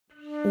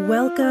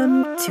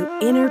Welcome to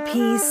Inner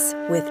Peace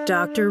with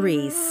Dr.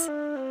 Reese,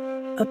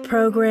 a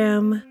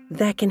program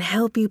that can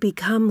help you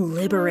become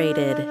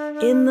liberated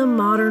in the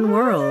modern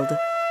world.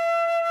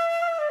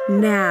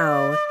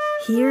 Now,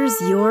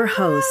 here's your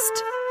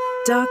host,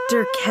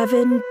 Dr.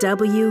 Kevin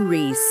W.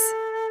 Reese.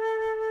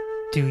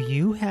 Do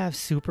you have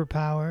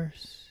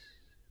superpowers?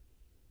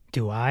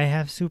 Do I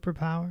have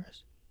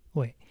superpowers?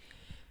 Wait.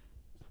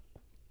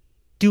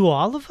 Do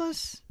all of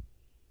us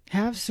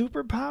have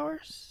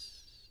superpowers?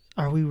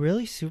 Are we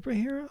really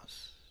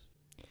superheroes?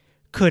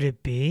 Could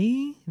it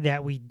be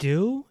that we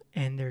do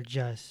and they're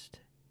just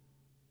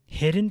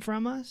hidden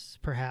from us,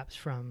 perhaps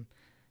from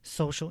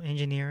social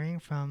engineering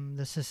from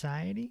the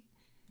society?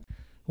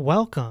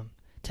 Welcome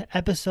to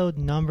episode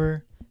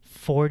number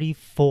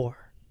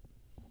 44.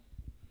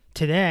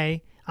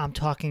 Today, I'm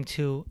talking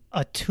to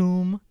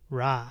Atum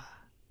Ra.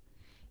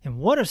 And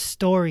what a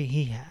story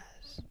he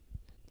has.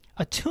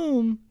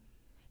 Atum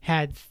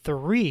had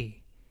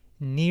 3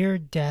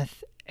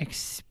 near-death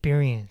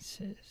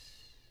experiences.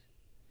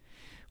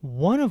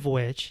 One of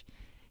which,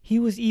 he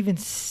was even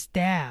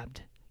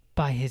stabbed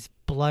by his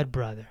blood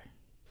brother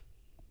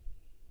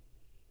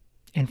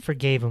and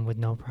forgave him with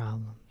no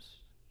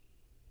problems.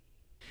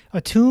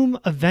 Atum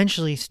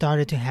eventually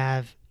started to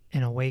have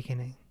an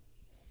awakening.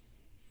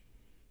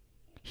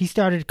 He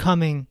started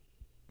coming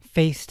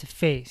face to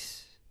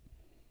face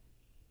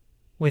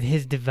with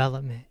his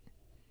development,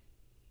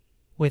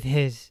 with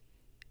his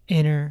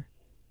inner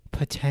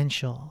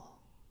potential.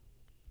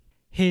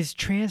 His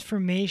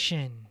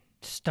transformation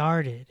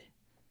started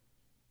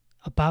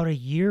about a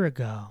year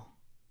ago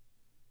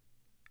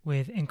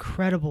with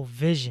incredible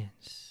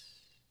visions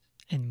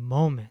and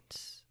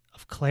moments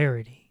of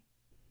clarity.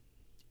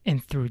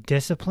 And through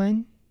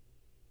discipline,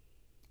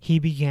 he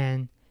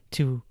began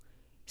to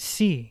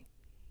see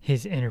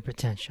his inner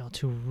potential,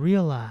 to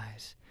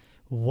realize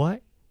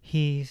what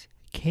he's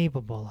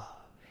capable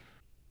of.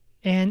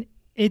 And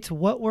it's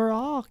what we're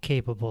all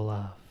capable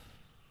of.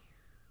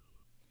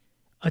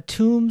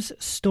 Atum's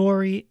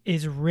story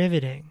is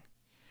riveting.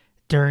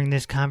 During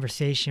this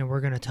conversation, we're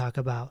going to talk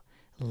about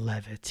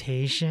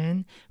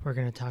levitation. We're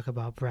going to talk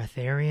about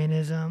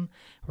breatharianism.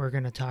 We're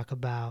going to talk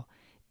about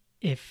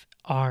if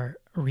our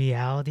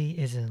reality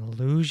is an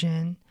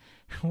illusion.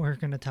 We're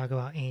going to talk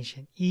about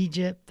ancient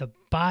Egypt, the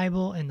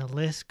Bible, and the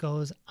list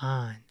goes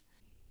on.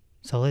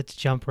 So let's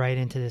jump right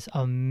into this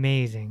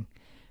amazing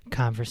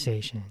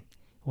conversation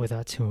with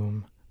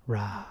Atum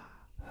Ra.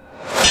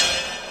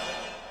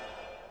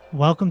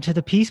 Welcome to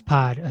the Peace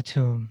Pod,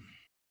 Atum.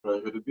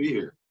 Pleasure to be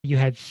here. You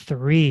had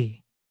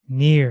 3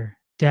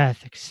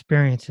 near-death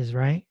experiences,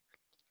 right?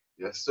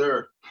 Yes,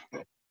 sir.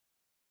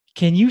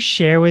 Can you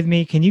share with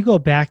me, can you go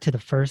back to the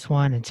first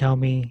one and tell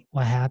me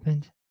what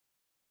happened?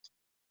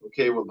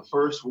 Okay, well, the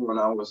first one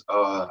I was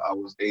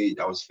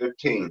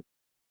 15.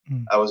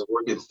 Mm. I was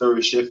working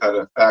third shift at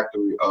a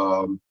factory,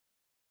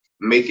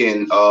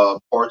 making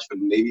parts for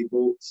Navy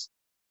boats,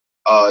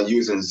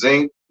 using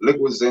zinc,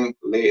 liquid zinc,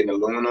 lead, and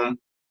aluminum.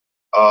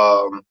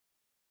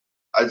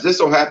 I just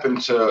so happened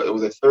it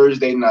was a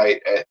Thursday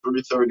night at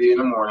 3:30 in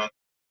the morning,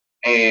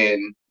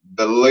 and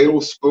the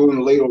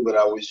spoon ladle that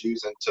I was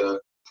using to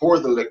pour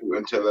the liquid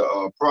into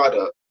the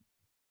product,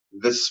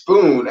 the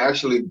spoon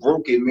actually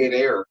broke in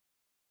midair,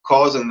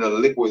 causing the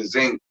liquid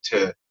zinc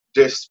to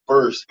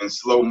disperse in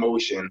slow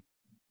motion.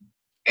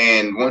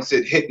 And once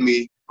it hit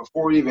me,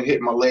 before it even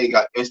hit my leg,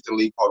 I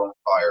instantly caught on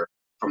fire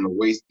from the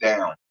waist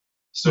down.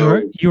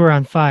 So You were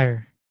on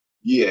fire.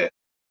 yeah.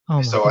 Oh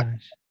my So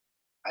gosh.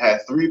 I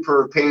had 3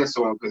 pair of pants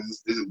on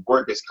because this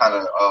work is kind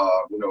of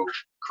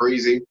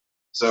crazy.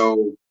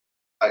 So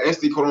I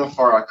instantly caught on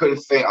fire. I couldn't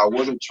think. I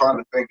wasn't trying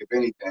to think of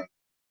anything.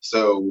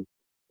 So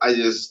I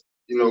just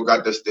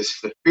got this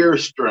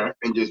fierce strength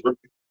and just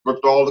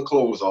ripped all the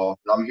clothes off.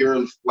 And I'm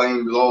hearing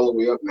flames all the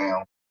way up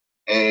now.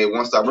 And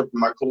once I ripped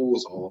my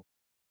clothes off,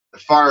 the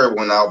fire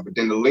went out. But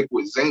then the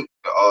liquid zinc,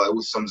 it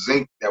was some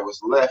zinc that was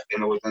left,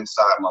 and it was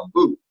inside my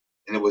boot,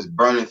 and it was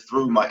burning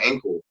through my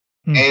ankle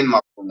and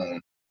my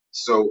phone.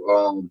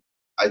 So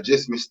I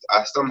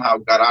somehow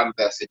got out of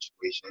that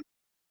situation.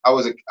 I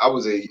was a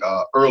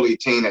early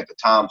teen at the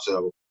time,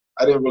 so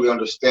I didn't really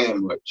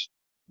understand much.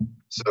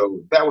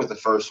 So that was the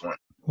first one.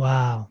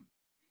 Wow.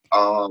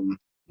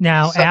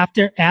 Now,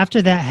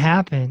 after that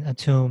happened,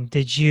 Atum,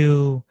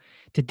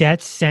 did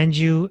that send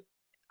you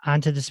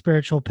onto the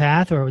spiritual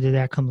path, or did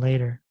that come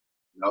later?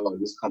 No,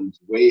 this comes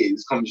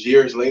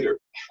years later.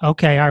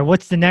 Okay, all right.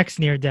 What's the next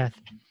near death?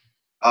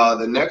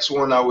 The next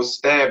one, I was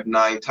stabbed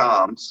 9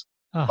 times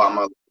by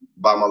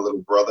my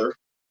little brother.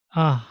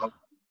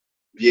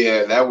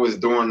 Yeah, that was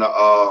during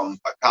a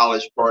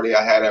college party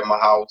I had at my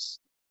house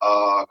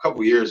a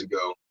couple years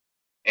ago,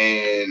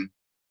 and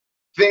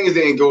things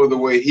didn't go the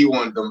way he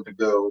wanted them to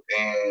go,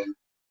 and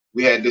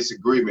we had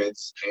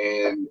disagreements,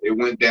 and it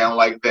went down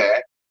like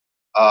that.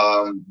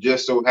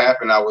 Just so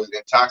happened I was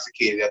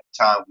intoxicated at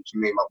the time, which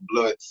made my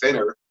blood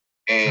thinner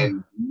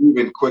and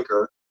moving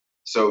quicker.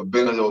 So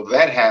then, as though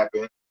that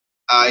happened,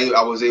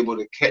 I was able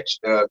to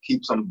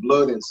keep some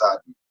blood inside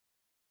me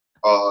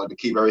to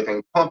keep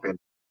everything pumping.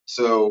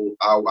 So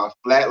I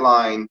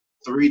flatlined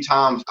 3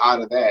 times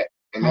out of that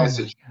in Oh that my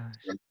situation,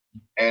 gosh.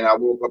 and I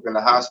woke up in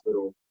the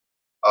hospital,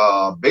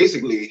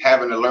 basically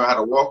having to learn how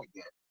to walk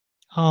again.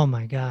 Oh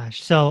my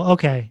gosh. So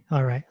okay,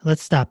 all right.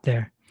 Let's stop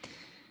there.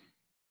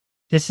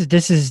 This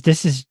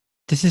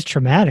is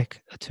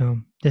traumatic,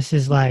 Atum. This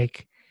is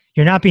like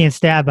you're not being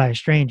stabbed by a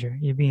stranger.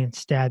 You're being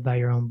stabbed by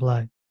your own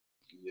blood.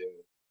 Yeah,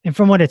 And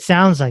from what it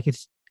sounds like,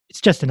 it's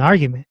just an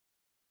argument.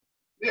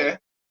 yeah.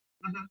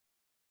 hmm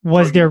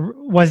Was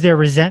there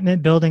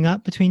resentment building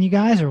up between you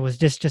guys, or was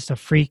this just a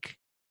freak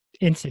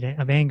incident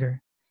of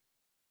anger?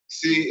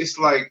 See, it's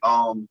like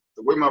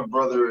the way my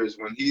brother is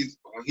when he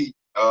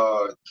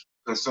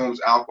consumes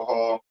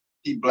alcohol,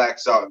 he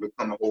blacks out and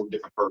becomes a whole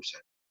different person.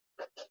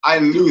 I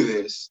knew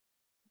this,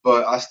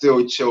 but I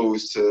still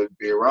chose to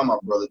be around my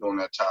brother during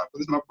that time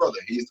because it's my brother.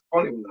 He's the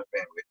funny one in the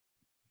family.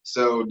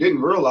 So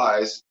didn't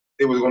realize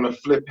it was going to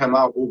flip him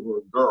out over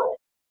a girl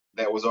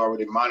that was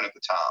already mine at the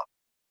time.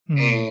 Hmm.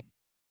 And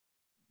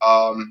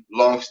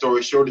long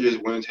story short, he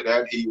just went into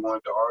that. He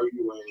wanted to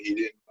argue and he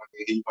didn't.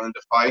 He wanted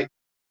to fight,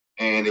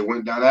 and it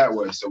went down that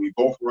way. So we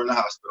both were in the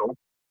hospital.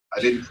 I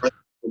didn't press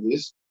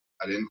charges.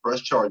 I didn't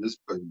press charges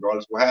because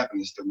regardless of what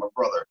happened, it's still my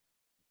brother.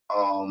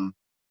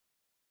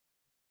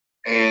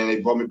 And they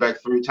brought me back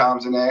 3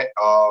 times in that.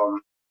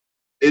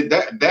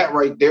 That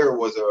right there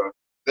was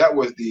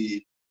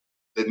the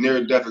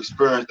near death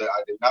experience that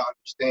I did not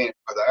understand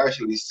because I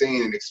actually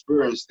seen and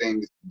experienced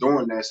things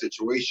during that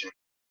situation.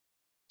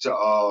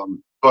 So,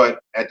 but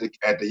at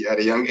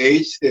a young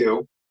age,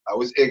 still I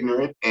was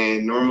ignorant,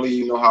 and normally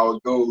you know how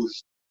it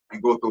goes.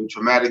 You go through a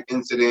traumatic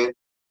incident.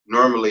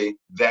 Normally,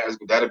 that'd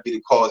be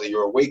the cause of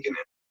your awakening.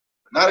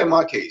 But not in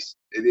my case.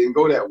 It didn't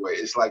go that way.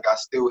 It's like I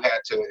still had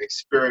to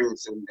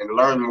experience and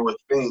learn more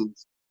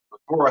things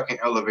before I can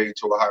elevate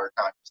to a higher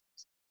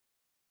consciousness.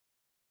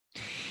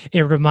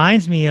 It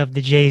reminds me of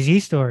the Jay-Z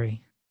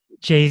story.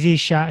 Jay-Z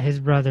shot his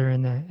brother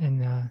in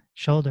the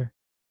shoulder.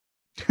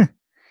 I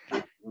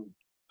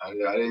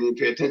didn't even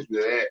pay attention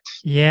to that.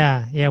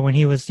 Yeah, yeah, when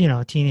he was,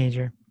 a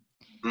teenager.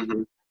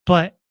 hmm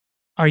But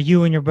are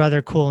you and your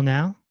brother cool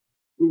now?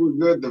 We were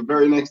good the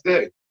very next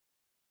day.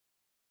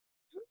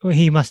 Well,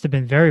 he must have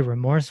been very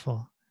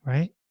remorseful,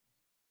 right?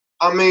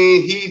 I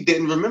mean, he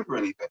didn't remember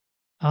anything.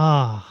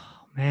 Oh,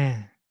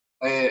 man.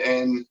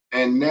 And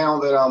now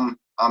that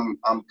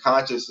I'm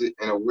conscious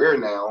and aware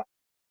now,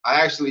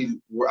 I actually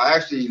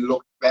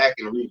look back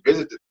and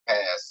revisit the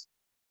past,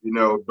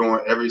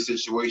 during every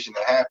situation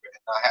that happened.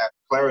 And I have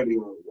clarity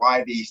on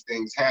why these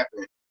things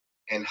happen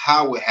and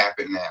how it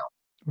happened now.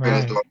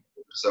 Right.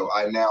 So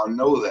I now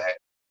know that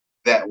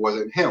that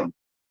wasn't him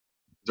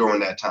during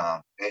that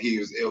time, and he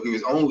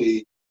was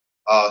only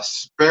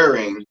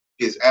sparing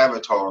his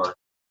avatar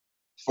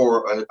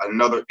for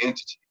another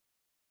entity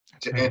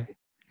That's to enter. right.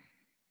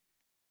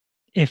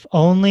 If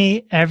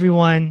only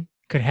everyone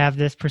could have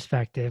this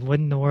perspective,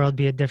 wouldn't the world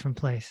be a different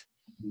place?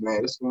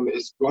 Man, it's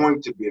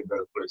going to be a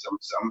better place. I'm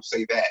gonna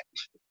say that.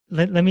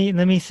 Let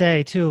me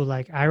say too,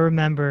 like I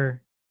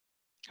remember,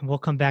 and we'll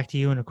come back to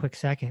you in a quick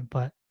second,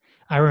 but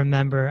I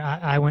remember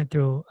I went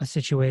through a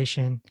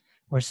situation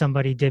where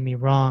somebody did me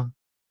wrong,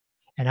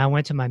 and I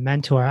went to my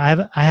mentor.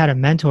 I had a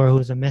mentor who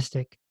was a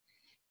mystic,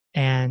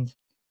 and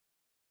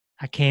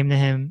I came to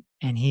him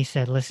and he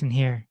said, "Listen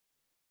here."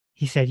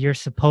 He said, "You're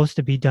supposed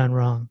to be done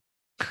wrong."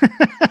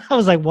 I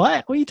was like,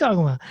 "What? What are you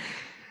talking about?"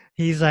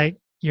 He's like,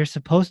 "You're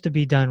supposed to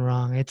be done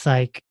wrong. It's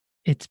like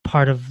it's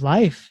part of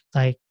life.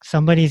 Like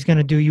somebody's going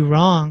to do you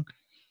wrong.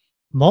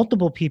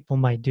 Multiple people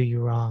might do you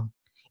wrong.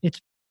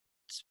 It's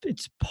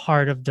it's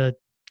part of the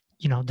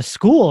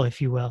school, if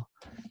you will."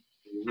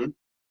 hmm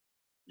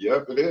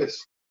Yep, it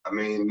is. I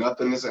mean,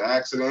 nothing is an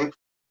accident.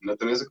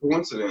 Nothing is a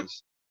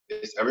coincidence.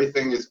 It's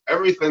everything is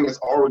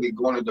already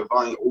going in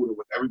divine order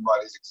with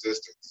everybody's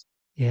existence.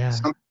 Yeah.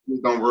 Some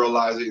people don't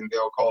realize it and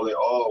they'll call it,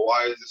 oh,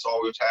 why is this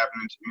always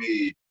happening to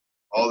me?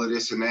 All of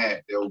this and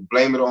that. They'll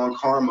blame it on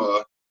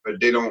karma, but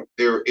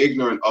they're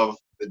ignorant of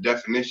the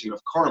definition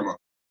of karma.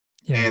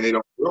 Yeah. And they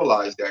don't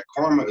realize that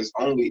karma is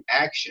only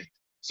action.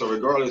 So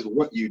regardless of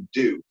what you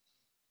do,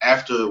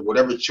 after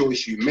whatever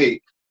choice you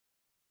make,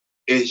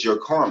 is your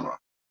karma.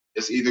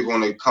 It's either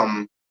going to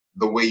come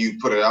the way you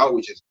put it out,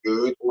 which is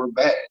good or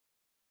bad.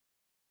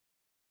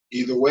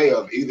 Either way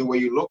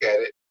you look at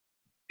it,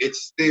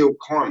 it's still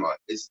karma.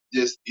 It's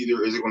just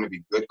either is it going to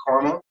be good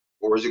karma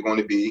or is it going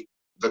to be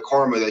the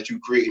karma that you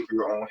created for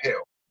your own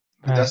hell?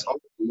 Because Right. that's all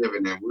we're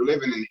living in. We're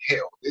living in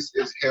hell. This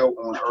is hell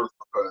on earth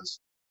because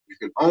you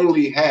can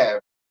only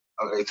have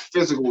a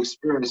physical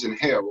experience in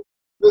hell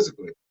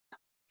physically.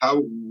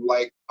 How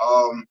like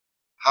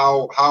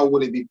how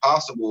would it be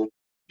possible,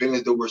 being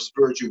as though we're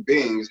spiritual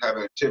beings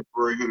having a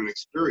temporary human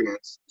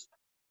experience?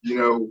 You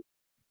know,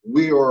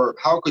 we are.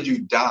 How could you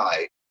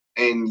die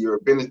and you're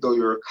being as though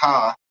your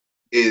car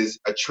is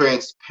a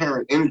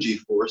transparent energy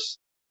force?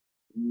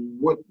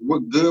 What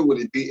good would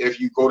it be if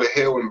you go to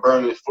hell and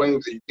burn in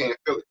flames and you can't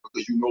feel it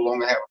because you no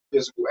longer have a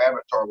physical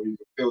avatar where you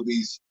can feel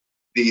these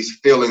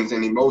feelings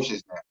and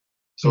emotions now?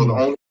 So the Mm.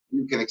 only way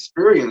you can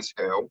experience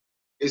hell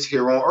is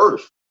here on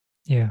earth.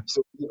 Yeah.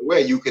 So in a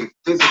way, you can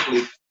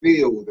physically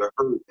feel the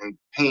hurt and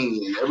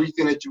pain and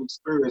everything that you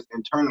experience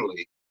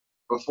internally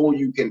before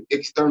you can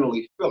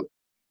externally feel it.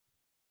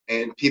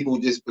 And people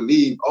just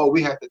believe, oh,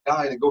 we have to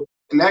die to go.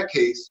 In that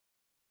case,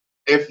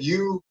 if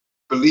you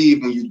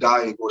believe when you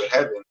die and go to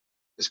heaven,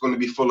 it's going to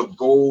be full of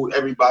gold,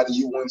 everybody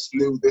you once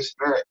knew, this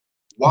and that.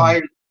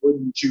 Why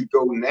wouldn't you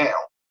go now?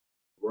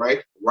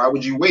 Right? Why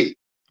would you wait?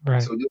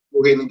 Right. So just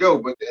go ahead and go.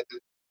 But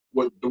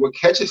what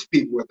catches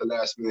people at the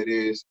last minute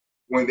is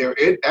when they're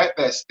at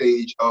that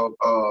stage of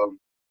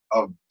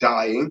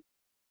dying,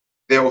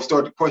 they'll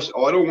start to question,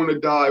 oh, I don't want to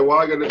die.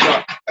 Why I gotta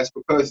die? That's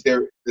because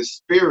the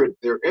spirit,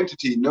 their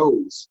entity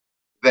knows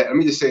that, let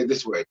me just say it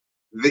this way.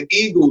 The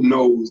ego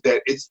knows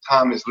that its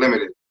time is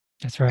limited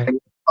That's right. and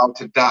it's about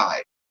to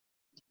die.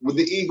 When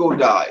the ego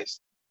dies,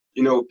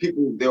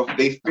 people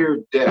they fear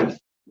death,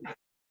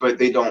 but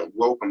they don't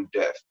welcome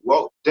death.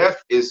 Well,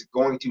 death is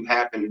going to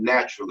happen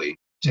naturally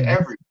to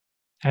everyone.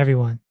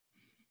 Everyone.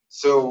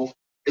 So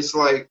it's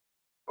like,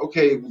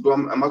 okay,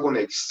 am I going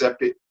to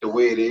accept it the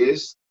way it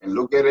is and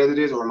look at it as it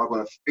is, or am I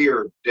going to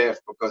fear death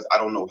because I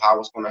don't know how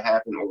it's going to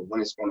happen or when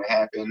it's going to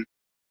happen,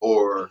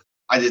 or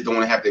I just don't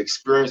want to have to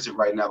experience it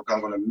right now because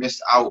I'm going to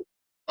miss out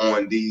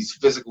on these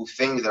physical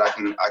things that I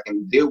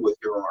can deal with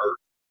here on earth.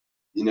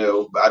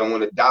 But I don't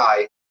want to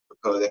die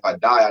because if I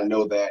die, I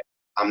know that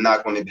I'm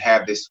not going to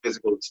have this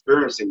physical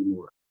experience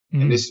anymore.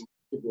 And this is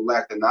people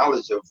lack the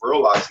knowledge of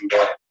realizing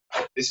that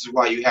this is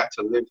why you have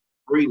to live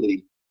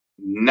freely,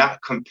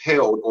 not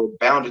compelled or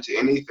bounded to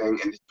anything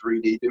in the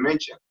 3D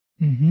dimension.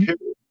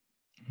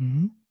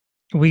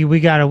 We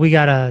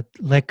gotta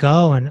let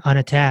go and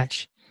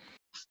unattach.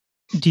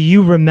 Do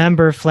you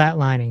remember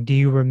flatlining? Do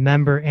you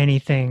remember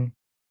anything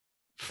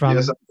from?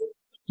 Yes.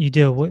 You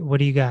do. What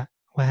do you got?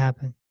 What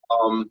happened?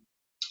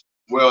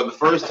 Well, the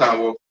first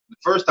time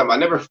I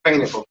never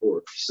fainted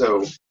before,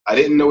 so I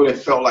didn't know what it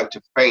felt like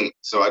to faint.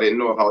 So I didn't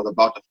know if I was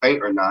about to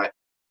faint or not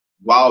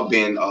while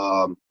being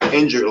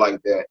injured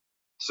like that.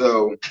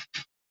 So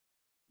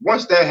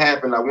once that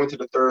happened, I went to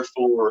the third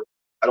floor.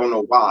 I don't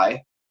know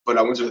why, but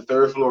I went to the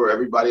third floor.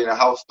 Everybody in the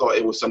house thought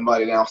it was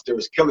somebody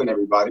downstairs killing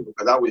everybody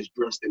because I was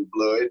drenched in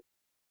blood.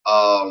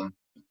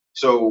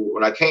 So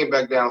when I came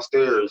back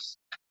downstairs,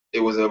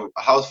 it was a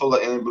house full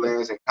of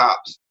ambulance and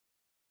cops.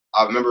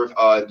 I remember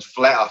a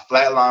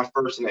flatline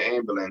first in the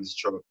ambulance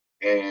truck,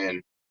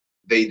 and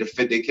they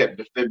kept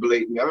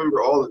defibrillating me. I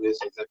remember all of this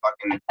as if I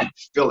can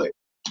feel it.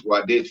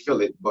 Well, I did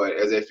feel it, but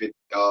as if it.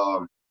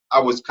 I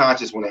was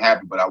conscious when it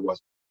happened, but I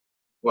wasn't.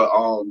 But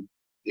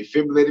they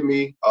defibrillated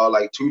me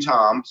like 2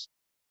 times.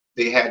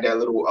 They had that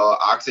little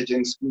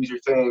oxygen squeezer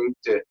thing.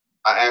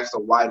 I asked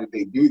them why did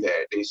they do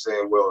that. They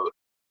said, well,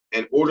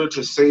 in order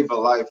to save a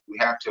life, we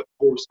have to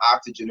force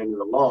oxygen into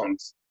the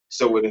lungs.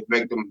 So it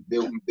make them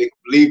they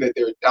believe that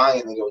they're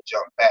dying and they'll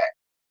jump back.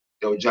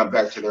 They'll jump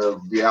back to their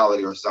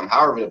reality or something.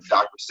 However, the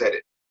doctor said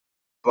it.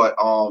 But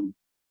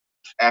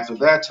after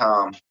that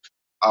time,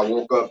 I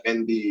woke up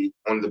on the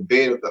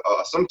bed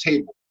of some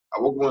table. I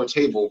woke up on a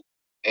table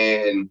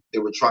and they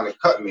were trying to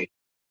cut me,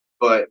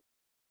 but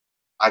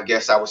I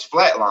guess I was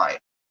flatlined.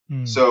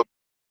 So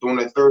during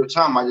the third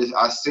time, I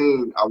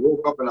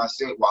woke up and I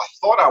seen. Well, I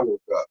thought I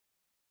woke up,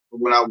 but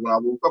when I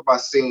woke up, I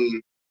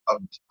seen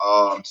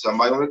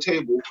somebody on the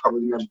table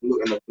covered in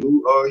a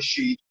blue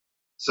sheet.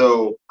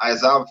 So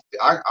as I'm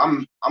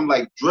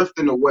like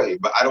drifting away,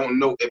 but I don't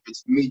know if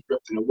it's me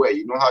drifting away.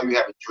 You know how you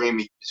have a dream,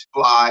 you just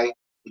fly,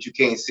 but you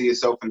can't see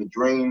yourself in the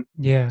dream.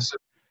 Yeah. So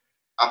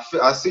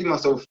I see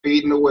myself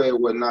fading away and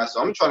whatnot.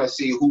 So I'm trying to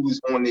see who's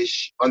on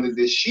this under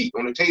this sheet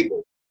on the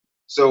table.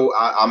 So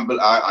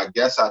I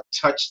guess I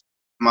touched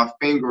my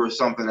finger or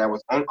something that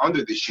was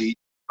under the sheet,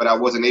 but I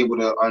wasn't able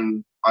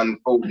to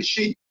unfold the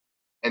sheet.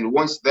 And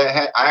once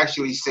I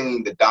actually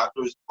seen the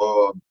doctors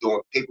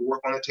doing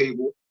paperwork on the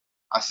table.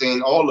 I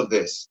seen all of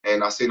this,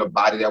 and I seen a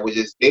body that was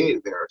just dead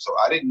there. So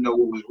I didn't know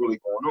what was really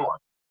going on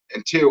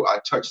until I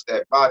touched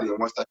that body. And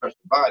once I touched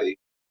the body,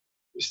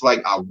 it's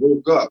like I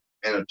woke up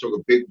and I took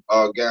a big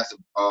gas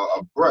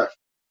of breath,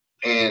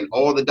 and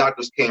all the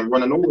doctors came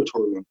running over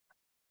toward me.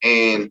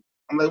 And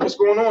I'm like, what's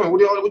going on?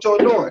 What y'all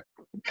doing?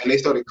 And they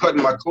started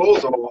cutting my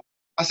clothes off.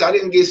 I said, I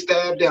didn't get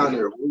stabbed down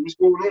there. What's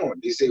going on?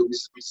 They said,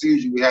 this is a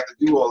procedure. We have to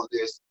do all of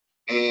this.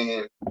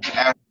 And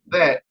after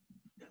that,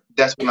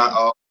 that's when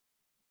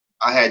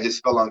I had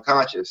just fell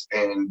unconscious.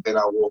 And then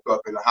I woke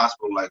up in the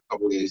hospital like a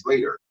couple of days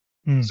later.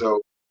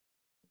 So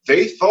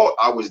they thought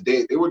I was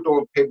dead. They were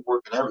doing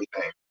paperwork and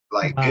everything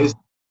like this.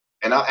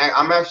 And I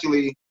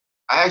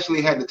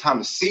actually had the time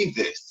to see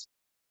this.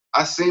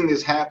 I seen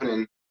this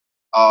happening,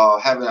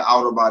 having an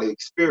outer body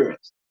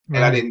experience.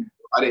 And I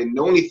didn't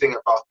know anything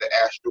about the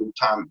astral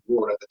time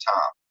world at the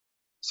time.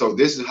 So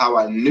this is how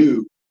I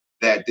knew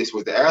that this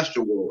was the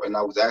astral world, and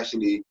I was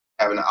actually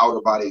having an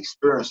outer body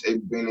experience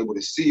and being able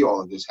to see all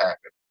of this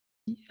happen.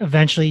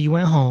 Eventually, you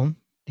went home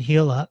to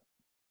heal up.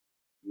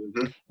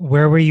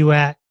 Where were you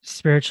at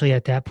spiritually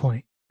at that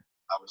point?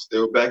 I was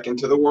still back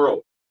into the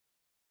world.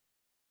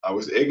 I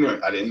was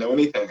ignorant. I didn't know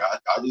anything.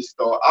 I just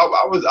thought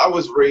I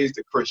was raised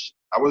a Christian.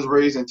 I was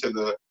raised into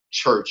the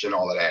church and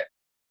all of that.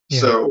 Yeah.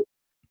 So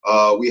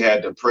We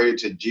had to pray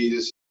to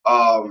Jesus.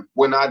 I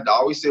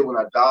always say when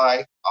I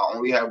die, I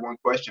only have one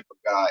question for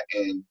God,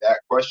 and that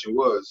question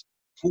was,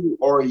 "Who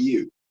are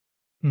you?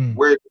 Mm.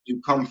 Where did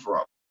you come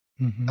from?"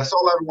 Mm-hmm. That's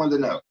all I ever wanted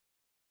to know.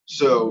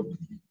 So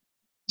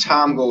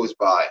time goes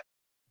by,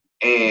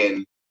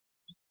 and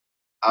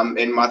I'm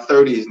in my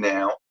 30s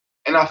now,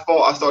 and I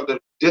started to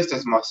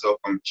distance myself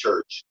from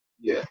church.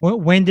 Yeah.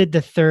 When did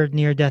the third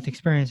near-death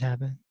experience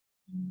happen?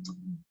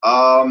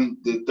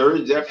 The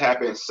third death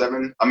happened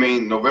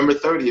November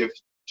 30th,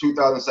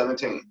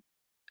 2017.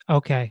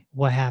 Okay,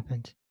 what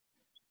happened?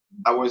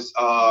 I was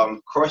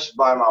crushed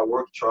by my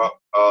work truck.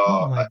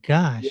 Oh my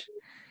gosh.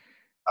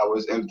 I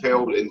was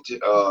impaled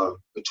into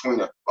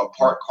between a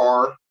parked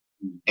car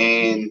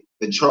and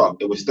the truck.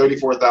 It was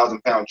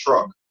 34,000-pound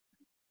truck,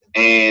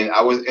 and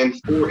I was in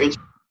 4 inches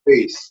of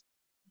space.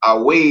 I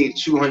weighed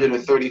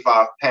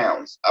 235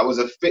 pounds. I was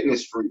a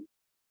fitness freak.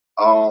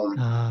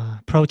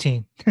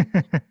 Protein.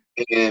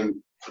 And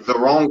the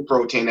wrong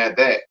protein at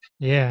that.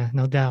 Yeah,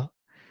 no doubt.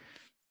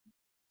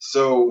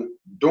 So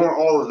during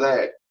all of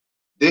that,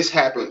 this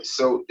happened.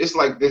 So it's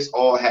like this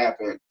all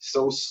happened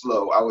so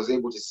slow. I was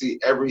able to see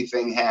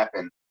everything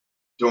happen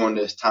during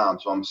this time.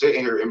 So I'm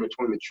sitting here in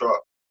between the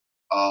truck.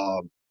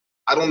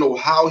 I don't know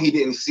how he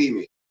didn't see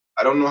me.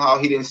 I don't know how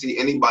he didn't see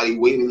anybody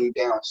waving me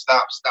down.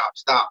 Stop, stop,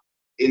 stop.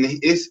 And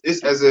it's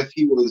as if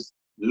he was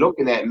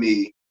looking at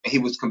me and he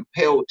was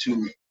compelled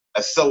to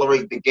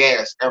accelerate the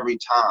gas every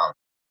time.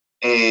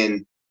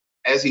 And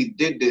as he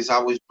did this, I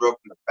was drove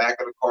from the back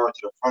of the car to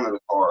the front of the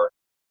car,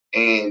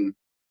 and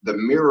the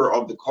mirror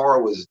of the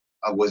car was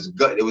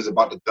gut. It was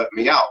about to gut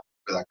me out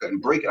because I couldn't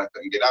break it. I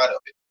couldn't get out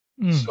of it.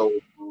 Mm. So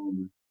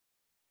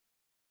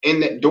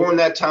during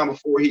that time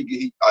before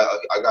I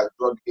got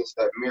drugged against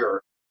that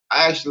mirror,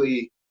 I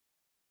actually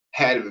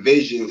had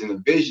visions, and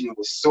the vision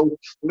was so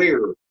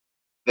clear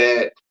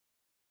that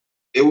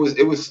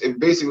it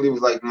basically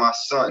was like my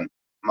son,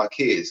 my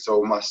kids.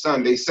 So my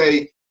son, they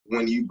say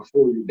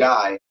before you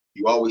die,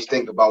 you always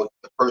think about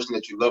the person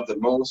that you love the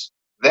most.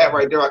 That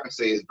right there, I can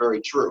say is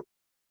very true,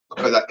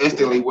 because I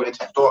instantly went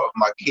into thought of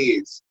my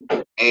kids,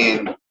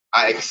 and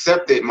I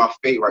accepted my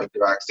fate right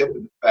there. I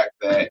accepted the fact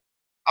that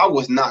I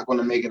was not going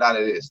to make it out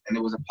of this, and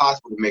it was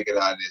impossible to make it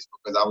out of this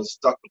because I was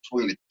stuck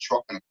between the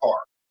truck and the car.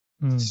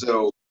 Mm.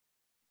 So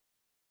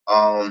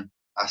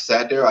I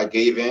sat there, I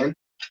gave in.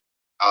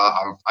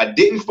 I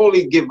didn't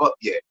fully give up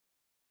yet,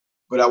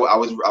 but I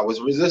was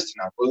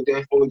resisting. I really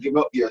didn't fully give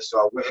up yet. So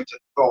I went into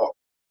thought,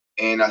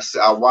 and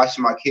I watched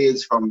my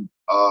kids from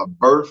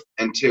birth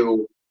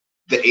until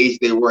the age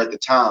they were at the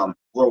time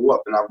grow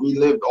up, and I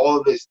relived all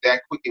of this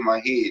that quick in my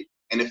head,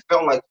 and it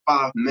felt like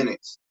 5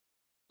 minutes.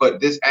 But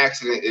this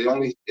accident, it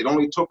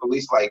only took at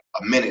least like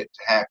a minute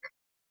to happen.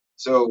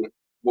 So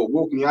what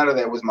woke me out of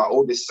that was my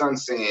oldest son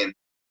saying,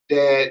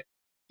 "Dad,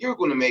 you're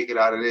going to make it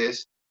out of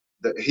this."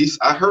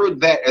 I heard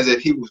that as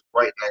if he was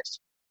right next to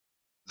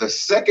me. The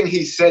second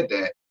he said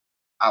that,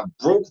 I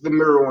broke the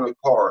mirror on the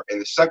car, and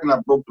the second I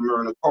broke the mirror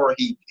on the car,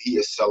 he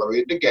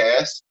accelerated the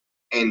gas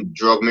and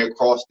drug me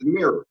across the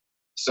mirror.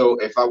 So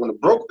if I would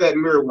have broke that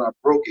mirror when I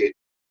broke it,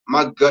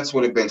 my guts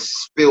would have been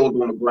spilled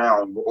on the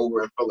ground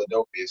over in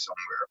Philadelphia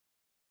somewhere.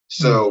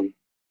 So,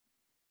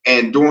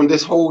 and during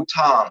this whole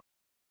time,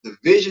 the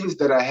visions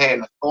that I had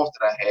and the thoughts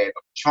that I had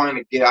of trying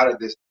to get out of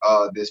this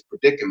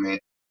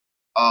predicament,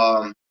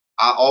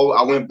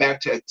 I went back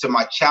to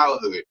my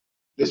childhood.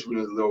 This one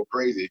is a little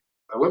crazy.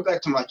 I went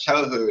back to my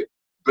childhood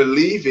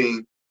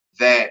believing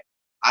that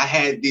I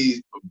had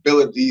these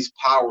abilities,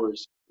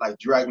 powers like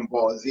Dragon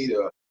Ball Z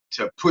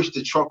to push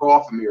the truck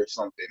off of me or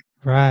something.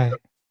 Right.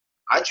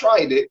 I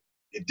tried it.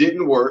 It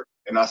didn't work.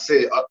 And I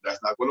said, oh, that's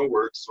not going to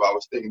work. So I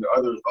was thinking of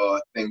other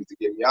things to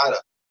get me out of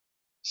it.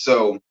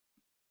 So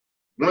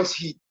once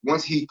he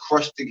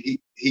crushed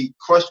he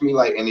crushed me,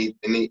 like, and he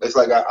it's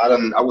like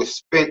I was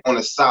spent on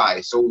the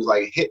side. So it was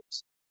like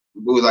hips.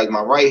 It was like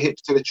my right hip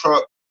to the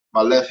truck,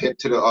 my left hip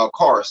to the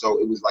car. So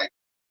it was like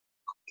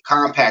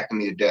compacting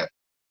me to death.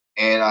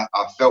 And I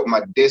felt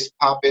my disc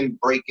popping,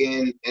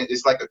 breaking, and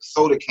it's like a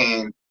soda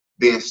can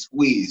being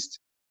squeezed.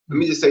 Let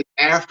me just say,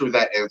 after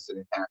that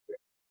incident happened,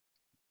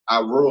 I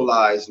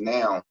realize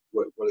now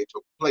what really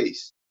took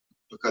place,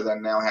 because I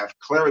now have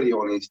clarity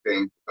on these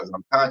things because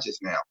I'm conscious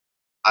now.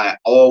 I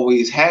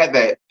always had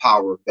that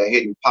power, that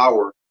hidden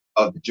power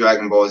of the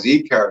Dragon Ball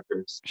Z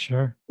characters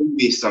Sure. in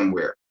me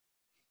somewhere.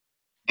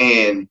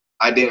 And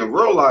I didn't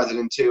realize it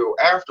until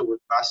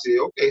afterwards. I said,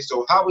 okay,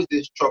 so how is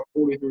this truck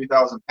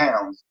 43,000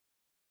 pounds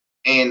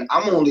and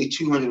I'm only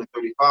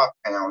 235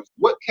 pounds?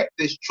 What kept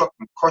this truck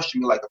from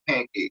crushing me like a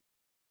pancake?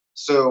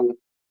 So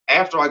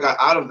after I got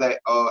out of that,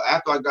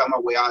 after I got my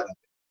way out of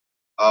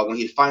it, when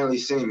he finally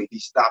seen me, he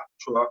stopped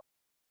the truck,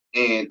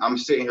 and I'm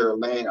sitting here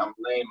laying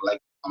like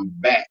I'm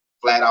back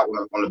flat out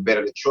on the bed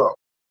of the truck.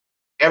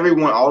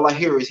 Everyone, all I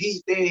hear is,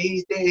 "He's dead,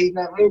 he's dead, he's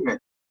not moving."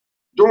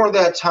 During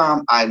that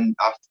time, I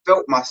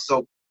felt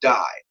myself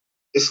die.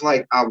 It's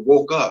like I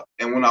woke up,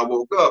 and when I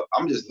woke up,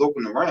 I'm just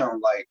looking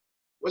around like,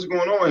 what's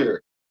going on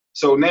here?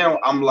 So now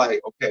I'm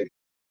like, okay,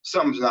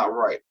 something's not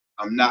right.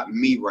 I'm not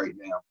me right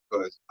now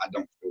because I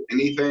don't feel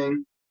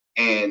anything.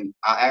 and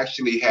I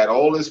actually had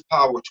all this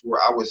power to where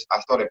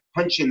I started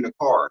punching the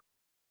car,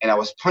 and I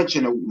was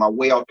punching my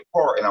way out the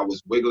car, and I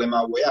was wiggling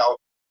my way out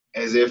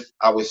as if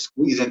I was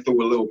squeezing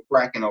through a little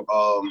crack in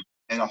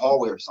a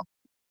hallway or something.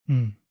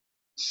 Mm.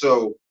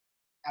 So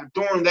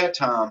during that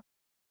time,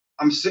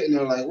 I'm sitting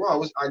there like,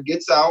 wow, I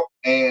gets out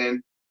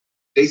and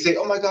they say,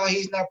 oh my God,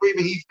 he's not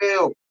breathing, he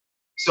fell.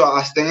 So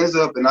I stands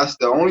up, and that's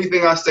the only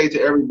thing I say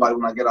to everybody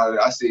when I get out of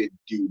there. I said,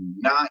 do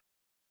not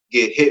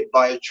get hit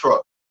by a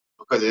truck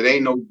because it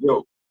ain't no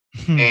joke.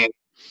 And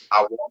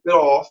I walked it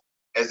off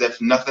as if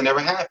nothing ever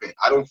happened.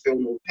 I don't feel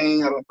no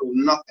pain. I don't feel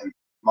nothing.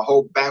 My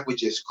whole back was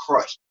just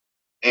crushed.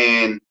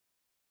 And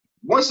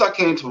once I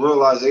came to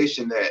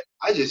realization that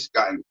I just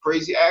got in a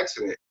crazy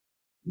accident,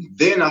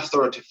 then I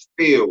started to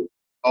feel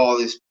all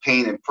this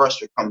pain and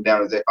pressure come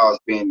down as if I was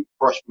being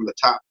crushed from the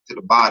top to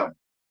the bottom.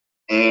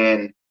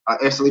 And I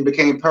instantly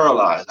became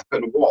paralyzed. I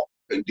couldn't walk,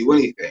 couldn't do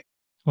anything.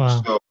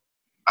 Wow. So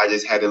I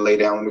just had to lay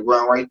down on the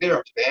ground right there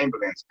until the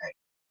ambulance came.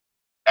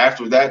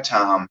 After that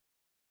time,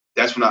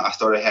 that's when I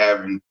started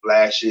having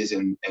flashes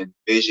and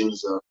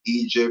visions of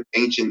Egypt,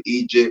 ancient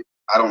Egypt.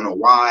 I don't know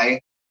why.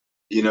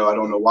 I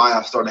don't know why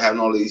I started having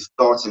all these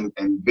thoughts and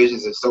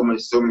visions of so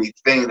many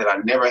things that I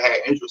never had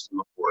interest in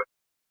before.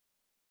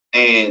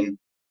 And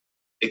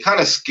it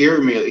kind of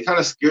scared me. It kind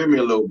of scared me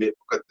a little bit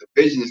because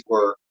the visions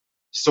were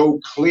so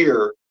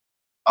clear.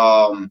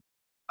 I'm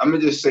gonna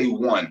just say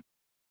one.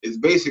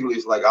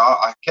 It's like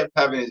I kept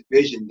having this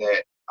vision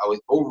that I was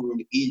over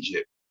in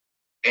Egypt,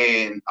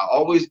 and I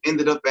always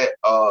ended up at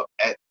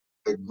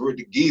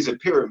the Giza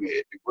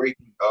pyramid, the Great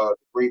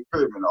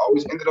Pyramid. I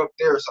always ended up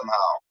there somehow.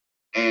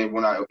 And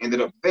when I ended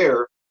up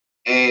there,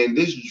 and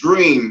this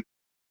dream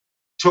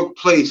took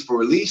place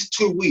for at least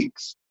 2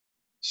 weeks.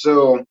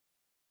 So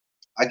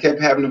I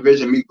kept having a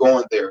vision of me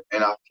going there,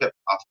 and I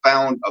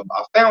found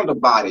a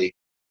body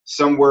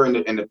somewhere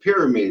in the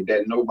pyramid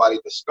that nobody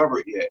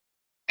discovered yet.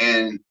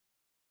 And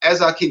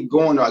as I keep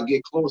going, I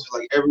get closer.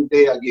 Like every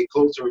day, I get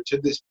closer to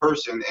this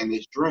person and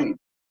this dream.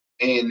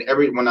 And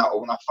when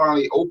I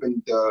finally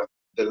opened the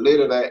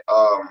lid of that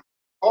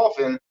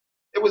coffin,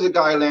 it was a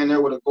guy laying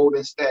there with a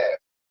golden staff.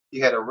 He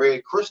had a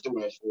red crystal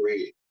in his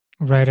forehead.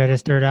 Right at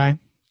his third eye.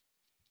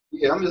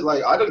 Yeah, I'm just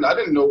like I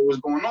didn't know what was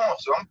going on.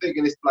 So I'm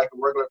thinking it's like a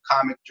regular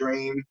comic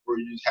dream where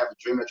you just have a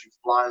dream that you're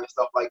flying and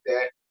stuff like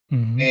that.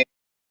 Mm-hmm. And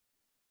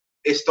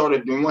it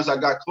started doing once I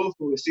got closer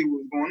to see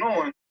what was going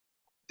on,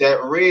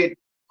 that red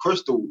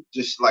crystal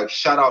just like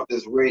shot out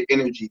this red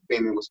energy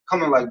beam. It was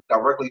coming like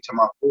directly to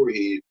my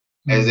forehead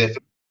as if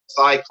it was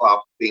a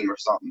cyclops beam or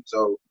something.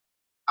 So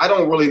I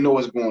don't really know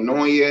what's going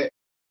on yet,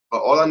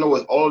 but all I know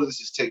is all of this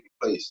is taking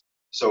place.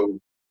 So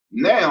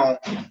now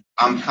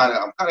I'm kind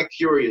of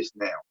curious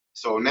now.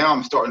 So now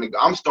I'm starting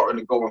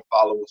to go and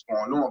follow what's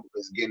going on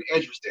because it's getting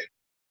interesting.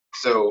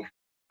 So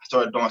I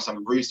started doing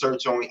some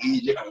research on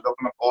Egypt. I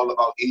looking up all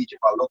about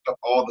Egypt. I looked up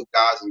all the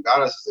gods and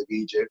goddesses of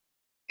Egypt,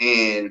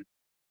 and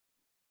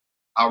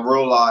I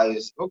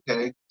realized,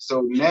 okay,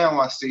 so now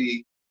I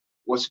see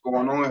what's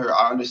going on here.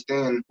 I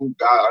understand who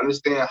God. I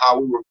understand how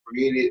we were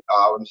created.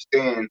 I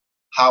understand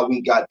how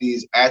we got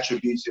these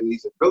attributes and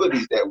these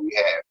abilities that we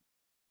have.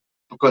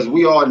 Because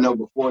we all know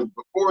before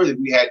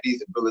we had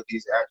these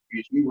abilities,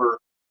 attributes,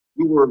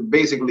 we were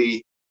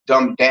basically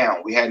dumbed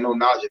down. We had no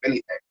knowledge of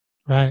anything.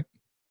 Right.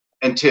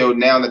 Until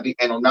now that the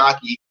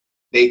Anunnaki,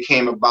 they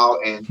came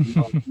about and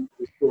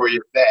the story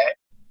of that.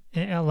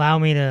 Allow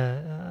me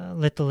to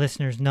let the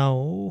listeners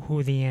know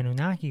who the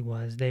Anunnaki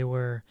was. They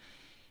were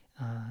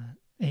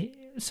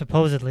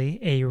supposedly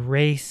a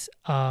race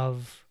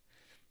of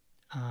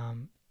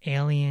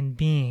alien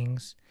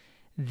beings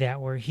that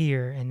were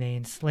here, and they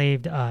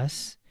enslaved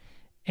us,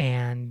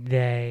 and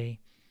they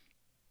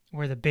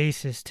were the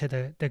basis to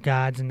the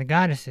gods and the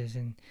goddesses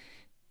in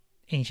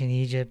ancient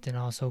Egypt and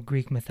also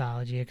Greek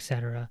mythology,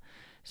 etc.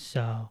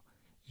 So,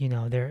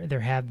 there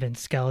have been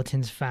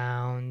skeletons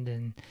found,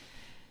 and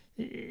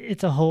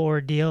it's a whole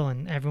ordeal,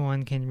 and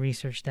everyone can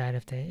research that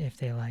if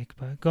they like.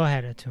 But go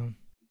ahead, Atum.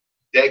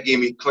 That gave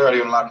me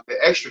clarity on a lot of the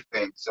extra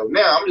things. So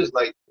now I'm just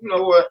like, you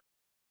know what?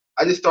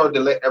 I just started to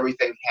let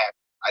everything happen.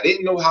 I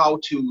didn't know how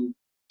to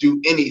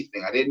do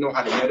anything. I didn't know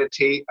how to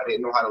meditate. I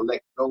didn't know how to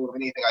let go of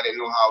anything. I didn't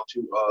know how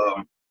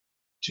to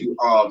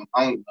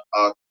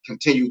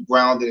continue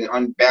grounded and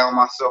unbound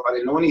myself. I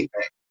didn't know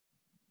anything.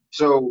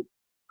 So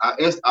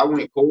I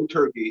went cold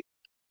turkey.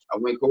 I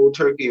went cold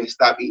turkey and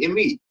stopped eating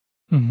meat.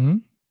 Mm-hmm.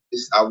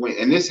 This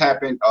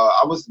happened.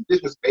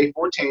 This was May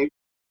 14th,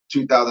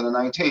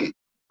 2019.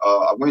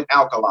 I went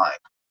alkaline,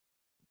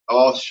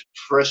 all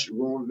fresh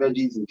raw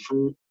veggies and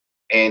fruit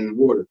and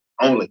water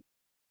only.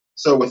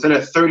 So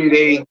within 30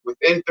 days,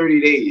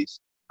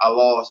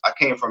 I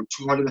came from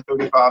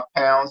 235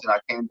 pounds and I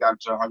came down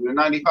to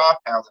 195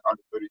 pounds in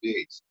under 30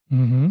 days.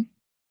 Mm-hmm.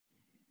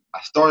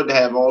 I started to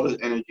have all this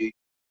energy.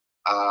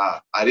 I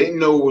didn't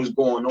know what was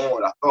going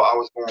on. I thought I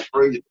was going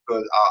crazy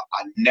because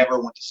I never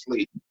went to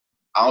sleep.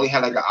 I only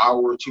had like an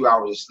hour or 2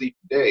 hours of sleep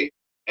a day,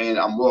 and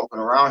I'm walking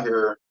around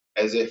here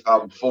as if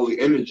I'm fully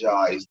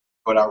energized,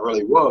 but I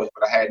really was,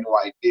 but I had no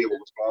idea what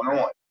was going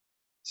on.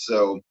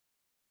 So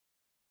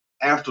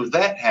After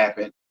that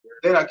happened,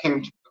 then I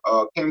came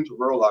to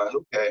realize,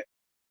 okay,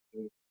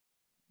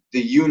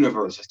 the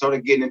universe. I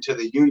started getting into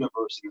the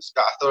universe and the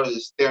sky. I started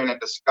just staring at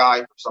the sky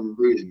for some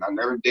reason. I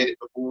never did it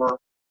before.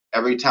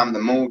 Every time the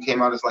moon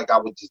came out, it's like I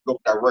would just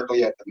look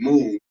directly at the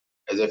moon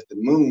as if the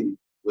moon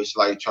was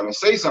like trying to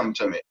say something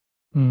to me.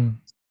 Mm.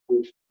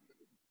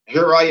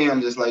 Here I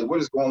am, just like, what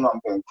is going on?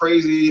 I'm going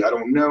crazy. I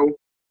don't know.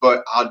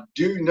 But I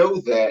do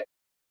know that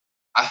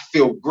I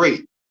feel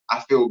great. I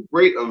feel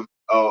great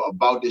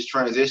about this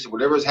transition.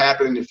 Whatever's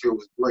happening, it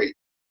feels great.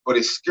 But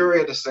it's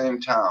scary at the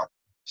same time.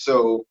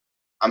 So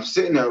I'm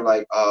sitting there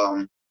like,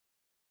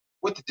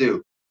 what to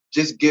do?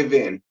 Just give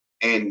in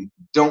and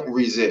don't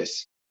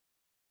resist.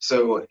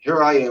 So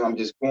here I am. I'm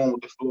just going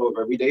with the flow of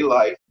everyday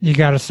life. You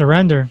got to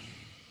surrender.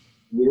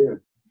 Yeah.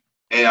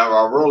 And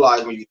I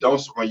realize when you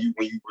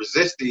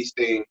resist these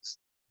things,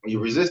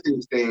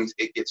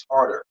 it gets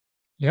harder.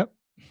 Yep.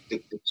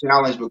 The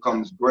challenge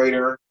becomes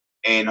greater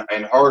and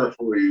harder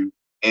for you,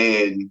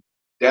 and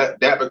that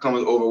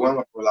becomes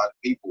overwhelming for a lot of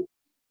people.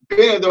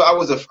 Being though I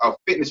was a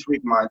fitness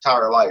freak my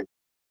entire life,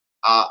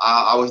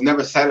 I was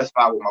never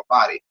satisfied with my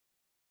body.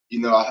 You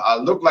know, I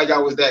looked like I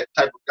was that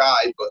type of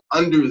guy, but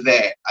under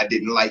that, I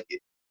didn't like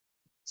it.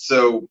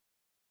 So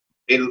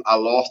I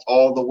lost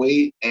all the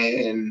weight,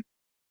 and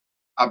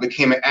I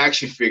became an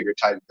action figure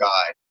type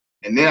guy.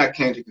 And then I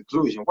came to the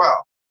conclusion,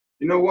 wow,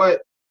 you know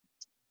what?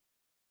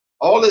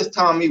 All this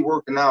time me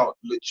working out,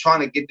 trying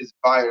to get this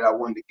body that I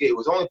wanted to get, it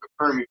was only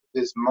preparing me for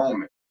this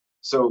moment.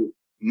 So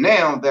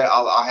now that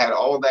I had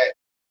all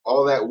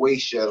that weight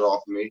shed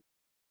off me,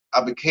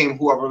 I became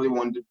who I really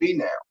wanted to be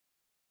now.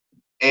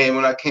 And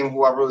when I came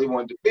who I really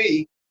wanted to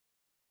be,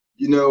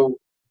 you know,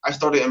 I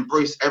started to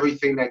embrace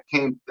everything that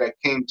came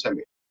to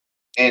me.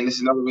 And this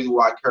is another reason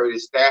why I carry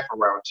this staff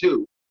around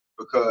too,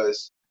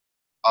 because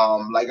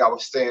like I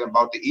was saying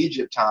about the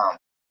Egypt time,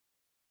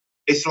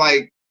 it's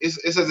like it's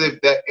as if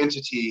that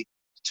entity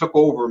took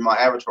over my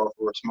avatar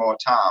for a small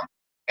time,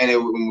 and it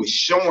was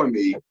showing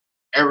me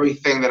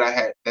everything that I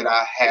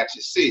had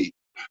to see,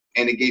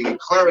 and it gave me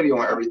clarity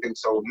on everything.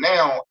 So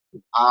now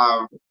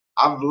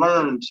I've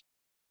learned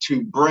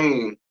to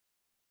bring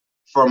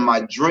from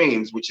my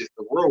dreams, which is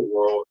the real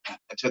world,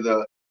 into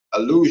the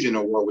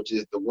illusional world, which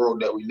is the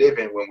world that we live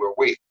in when we're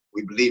awake.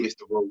 We believe it's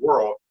the real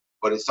world,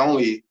 but it's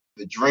only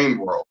the dream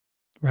world.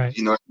 Right.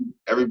 You know,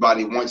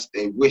 everybody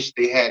they wish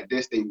they had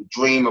this, they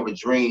dream of a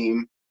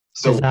dream.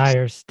 So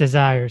Desires.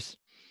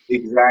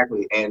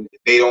 exactly. And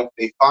they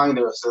find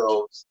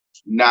themselves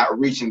not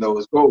reaching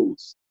those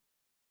goals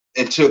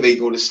until they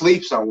go to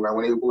sleep somewhere.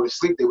 When they go to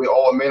sleep, they go,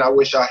 oh man, I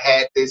wish I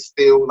had this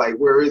still. Like,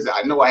 where is it?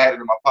 I know I had it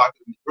in my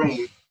pocket in the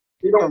dream.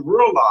 They don't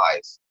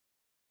realize,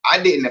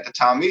 I didn't at the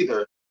time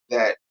either,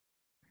 that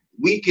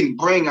we can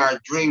bring our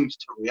dreams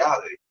to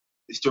reality.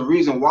 It's the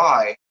reason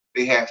why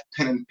they have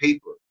pen and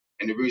paper,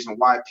 and the reason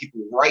why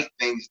people write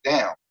things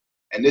down.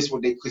 And this is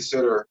what they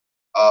consider,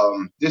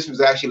 this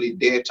was actually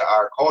dead to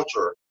our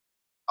culture.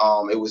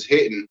 It was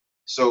hidden.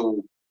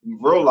 So we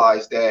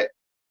realized that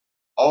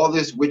all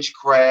this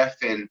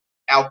witchcraft and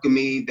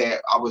alchemy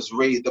that I was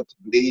raised up to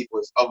believe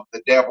was of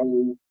the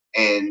devil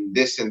and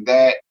this and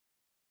that,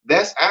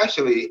 that's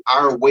actually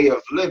our way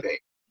of living.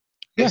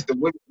 Yeah. It's the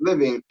way of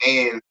living,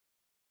 and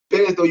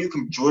then as though you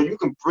can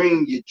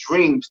bring your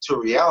dreams to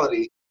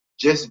reality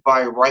just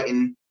by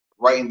writing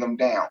them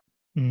down.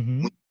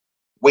 Mm-hmm.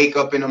 Wake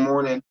up in the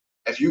morning,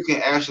 if you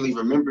can actually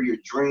remember your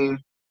dream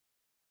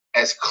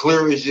as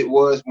clear as it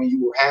was when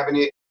you were having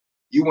it,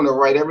 you want to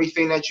write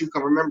everything that you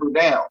can remember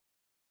down.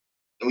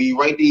 And when you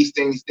write these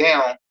things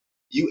down,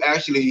 you're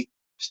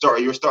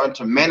starting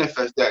to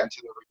manifest that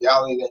into the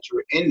reality that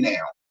you're in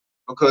now,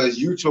 because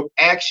you took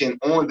action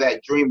on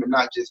that dream and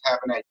not just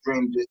having that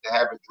dream just to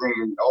have a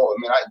dream. And, oh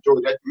man, I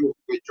enjoyed that dream,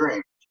 good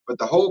dream. But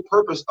the whole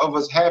purpose of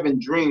us having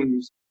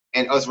dreams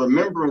and us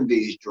remembering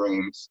these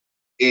dreams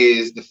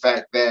is the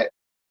fact that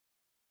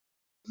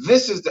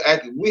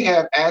we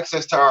have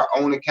access to our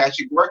own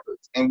Akashic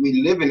records, and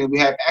we live in it. We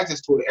have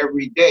access to it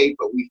every day,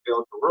 but we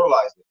fail to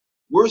realize it.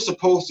 We're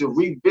supposed to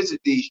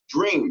revisit these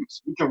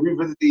dreams. We can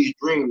revisit these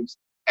dreams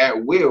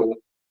at will,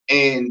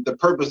 and the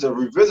purpose of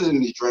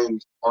revisiting these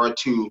dreams are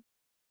to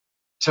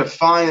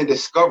find and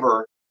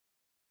discover,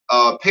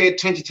 pay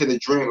attention to the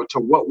dream or to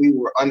what we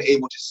were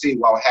unable to see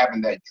while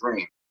having that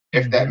dream,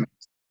 if that makes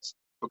sense.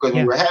 Because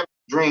when we're having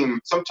a dream,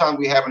 sometimes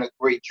we're having a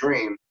great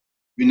dream,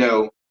 you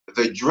know,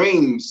 the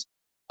dreams,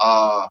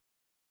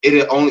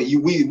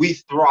 we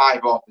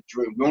thrive off the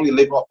dream. We only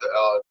live off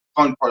the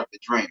fun part of the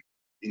dream.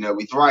 You know,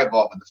 we thrive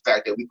off of the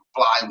fact that we can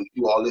fly and we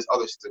can do all this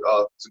other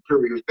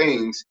superior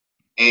things,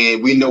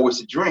 and we know it's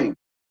a dream,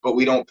 but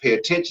we don't pay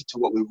attention to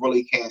what we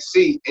really can't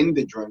see in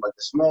the dream, like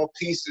the small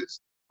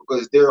pieces,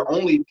 because they're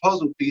only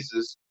puzzle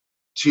pieces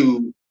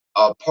to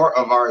a part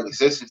of our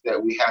existence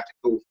that we have to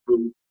go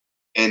through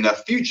in the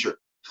future.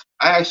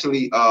 I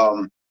actually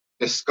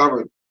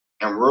discovered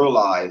and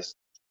realized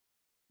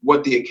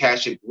what the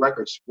Akashic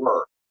records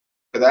were.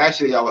 Because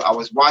actually, I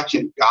was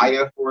watching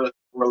Gaia for a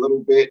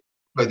little bit,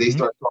 because they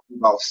started talking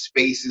about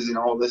spaces and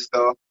all this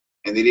stuff,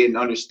 and they didn't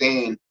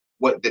understand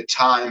what the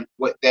time,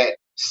 what that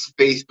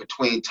space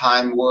between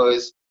time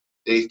was.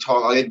 They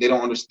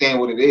don't understand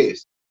what it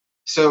is.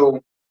 So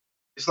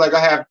it's like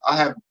I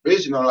have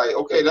vision on like,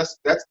 okay, that's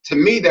to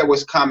me that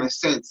was common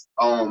sense.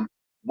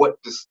 What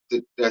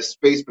the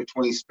space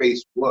between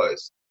space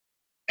was.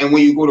 And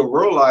when you go to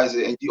realize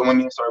it, and when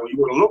you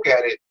go to look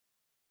at it,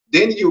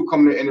 then you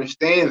come to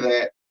understand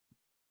that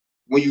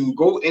when you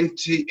go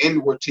into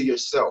inward to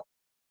yourself,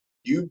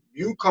 you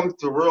come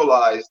to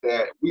realize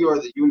that we are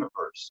the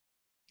universe.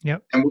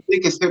 Yep. And what they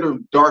consider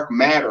dark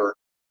matter,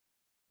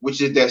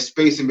 which is that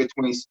space in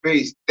between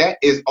space, that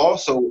is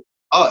also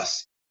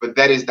us, but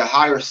that is the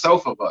higher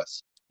self of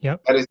us.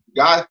 Yep. That is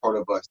the God part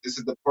of us. This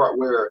is the part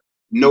where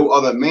no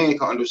other man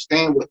can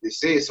understand what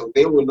this is. So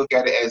they will look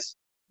at it as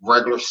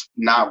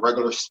not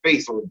regular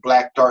space or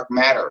black dark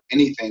matter,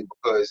 anything,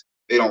 because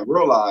they don't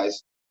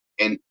realize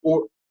in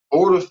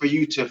order for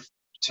you to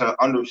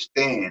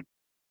understand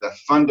the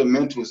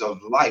fundamentals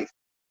of life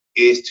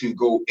is to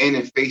go in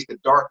and face the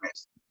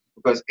darkness.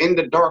 Because in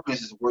the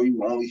darkness is where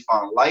you only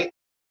find light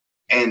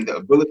and the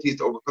abilities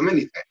to overcome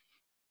anything.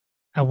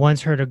 I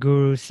once heard a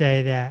guru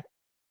say that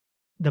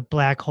the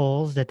black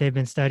holes that they've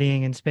been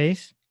studying in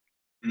space,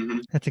 Mm-hmm.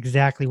 that's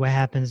exactly what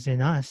happens in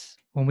us.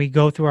 When we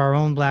go through our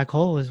own black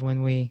hole is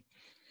when we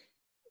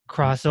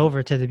cross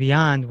over to the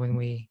beyond, when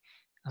we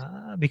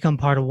become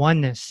part of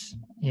oneness,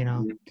 you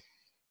know.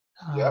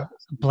 Yeah.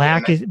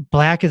 Black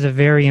is a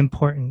very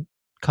important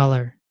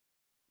color.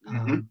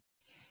 Mm-hmm.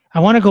 I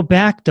want to go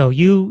back though.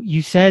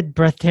 You said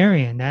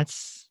breatharian.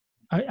 That's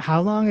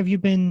how long have you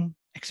been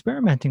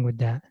experimenting with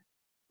that?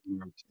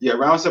 Yeah,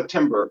 around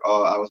September,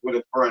 I was with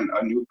a friend,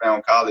 a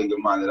newfound colleague of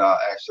mine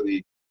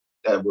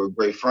that we're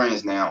great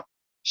friends now.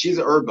 She's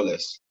an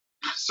herbalist,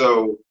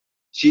 so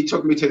she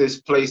took me to this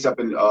place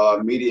up in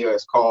Media.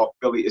 It's called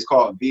Philly. It's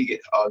called Vegan,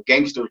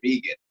 Gangster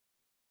Vegan.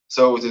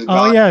 So it's this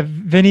Oh guy. yeah,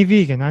 Vinny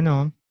Vegan. I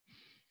know him.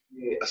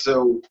 Yeah,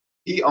 so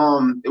he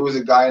it was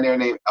a guy in there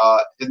named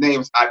his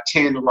name's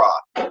Atum.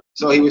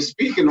 So he was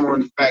speaking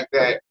on the fact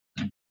that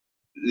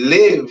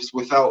lives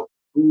without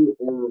food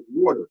or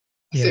water.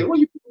 I said, Yeah. what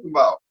are you talking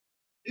about?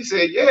 He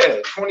said,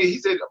 yeah, 20, he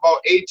said about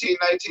 18,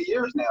 19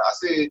 years now. I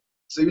said,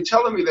 so you're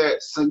telling me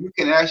that so you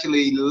can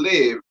actually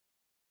live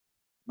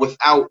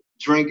without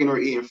drinking or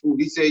eating food?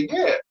 He said,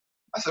 yeah.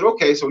 I said,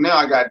 okay, so now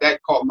I got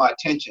that caught my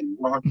attention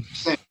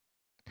 100%.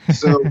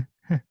 So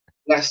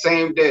that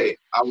same day,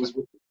 I was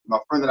with my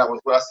friend that I was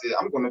with. I said,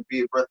 I'm going to be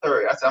a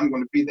breatharian. I said, I'm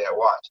going to be that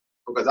watch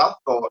because I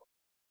thought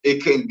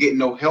it couldn't get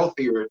no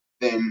healthier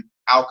than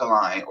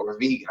alkaline or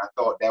vegan. I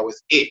thought that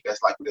was it.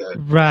 That's like the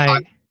Right.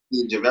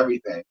 package of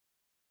everything.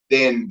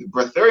 Then the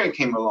breatharian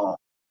came along.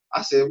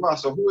 I said, wow,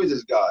 so who is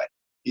this guy?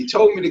 He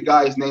told me the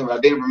guy's name, but I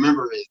didn't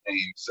remember his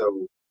name.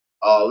 So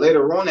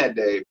later on that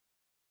day,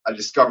 I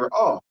discovered,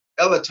 oh,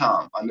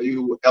 Elatom. I knew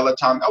who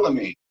Elatom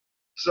Elamine.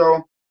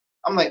 So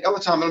I'm like,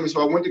 Elatom Elamine.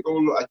 So I went to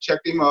go, I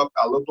checked him up.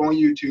 I looked on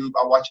YouTube.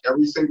 I watched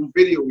every single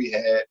video we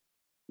had.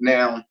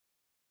 Now,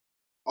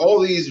 all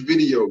these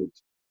videos,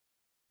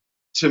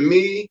 to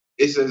me,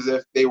 it's as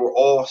if they were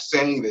all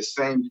saying the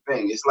same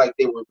thing. It's like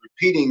they were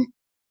repeating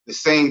the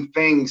same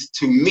things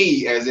to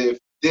me as if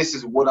this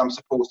is what I'm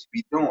supposed to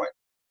be doing.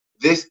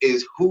 This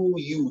is who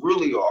you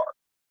really are.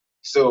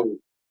 So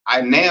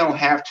I now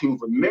have to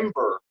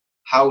remember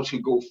how to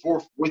go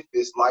forth with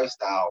this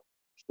lifestyle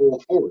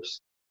full force,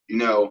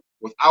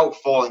 without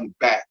falling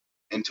back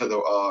into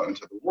the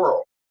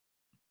world.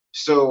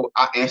 So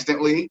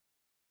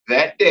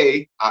that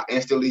day, I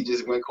instantly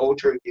just went cold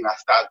turkey and I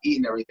stopped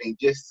eating everything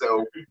just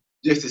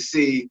to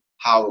see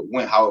how it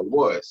went, how it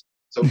was.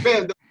 So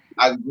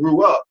I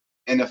grew up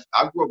in a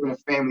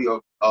family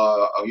of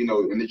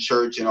in the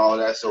church and all of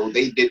that. So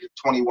they did the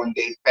 21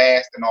 day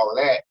fast and all of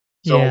that.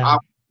 So Yeah.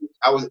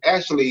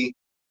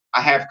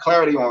 I have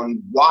clarity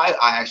on why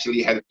I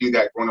actually had to do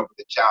that growing up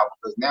as a child,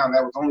 because now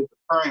that was only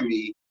preparing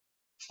me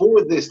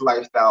for this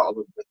lifestyle of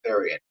a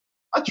vegetarian.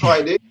 I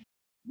tried it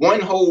one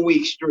whole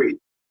week straight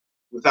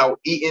without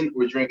eating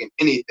or drinking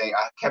anything.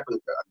 I kept a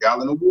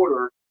gallon of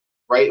water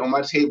right on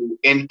my table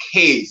in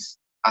case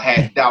I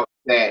had doubt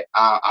that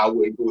I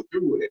would go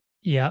through with it.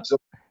 Yeah. So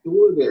we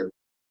were there.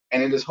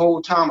 And in this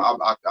whole time,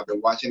 I've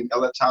been watching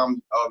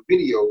Elatom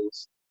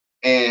videos,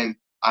 and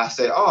I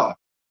said, oh,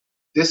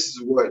 this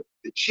is what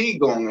the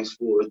Qigong is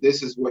for.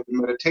 This is what the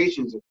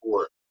meditations are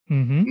for.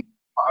 Mm-hmm.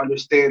 I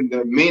understand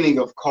the meaning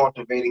of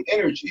cultivating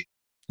energy.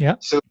 Yeah.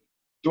 So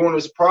during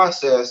this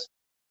process,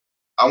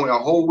 I went a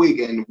whole week,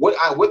 and what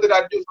did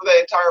I do for that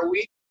entire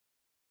week?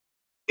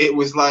 It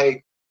was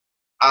like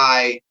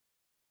I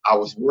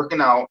was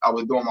working out. I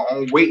was doing my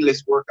own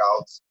weightless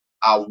workouts.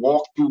 I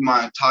walked through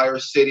my entire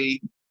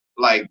city,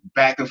 like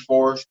back and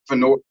forth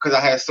because I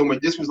had so much.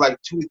 This was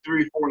like 2,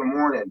 3, 4 in the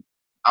morning.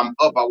 I'm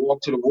up. I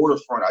walk to the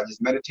waterfront. I just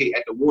meditate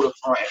at the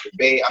waterfront, at the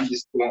bay. I'm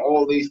just doing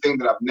all these things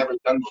that I've never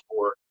done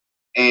before,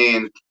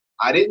 and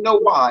I didn't know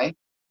why,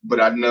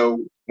 but I know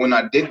when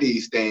I did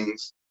these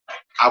things,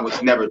 I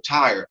was never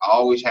tired. I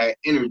always had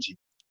energy.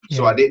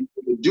 So I didn't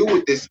know what to do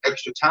with this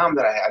extra time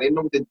that I had. I didn't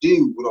know what to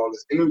do with all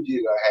this energy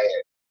that I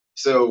had.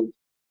 So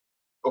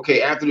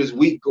okay, after this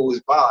week goes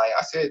by,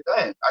 I said,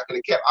 dang, I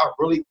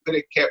really could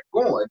have kept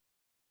going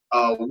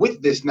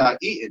with this not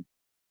eating.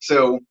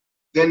 So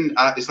then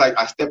it's like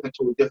I stepped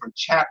into a different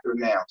chapter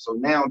now. So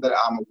now that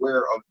I'm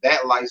aware of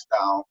that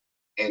lifestyle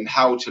and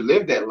how to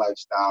live that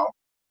lifestyle,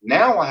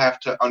 now I have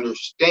to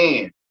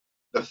understand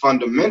the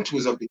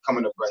fundamentals of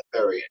becoming a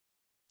breatharian.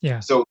 Yeah.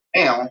 So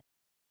now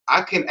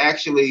I can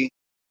actually,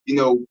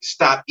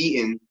 stop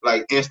eating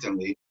like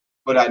instantly.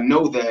 But I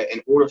know that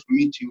in order for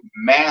me to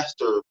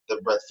master the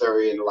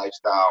breatharian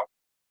lifestyle,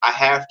 I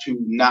have to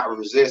not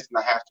resist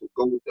and I have to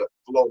go with the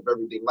flow of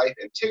everyday life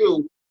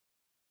until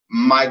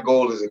my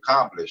goal is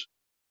accomplished.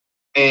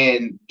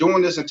 And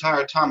during this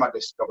entire time, I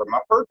discovered my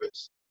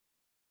purpose.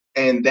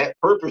 And that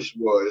purpose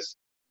was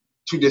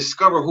to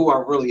discover who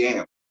I really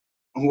am,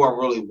 who I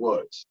really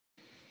was.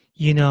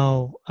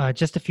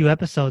 Just a few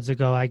episodes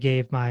ago, I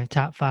gave my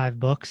top 5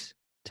 books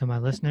to my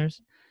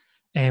listeners.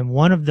 And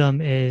one of them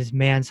is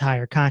Man's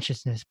Higher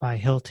Consciousness by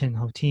Hilton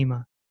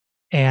Hotima.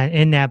 And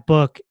in that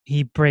book,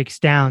 he breaks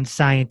down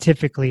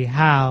scientifically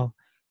how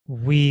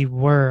we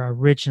were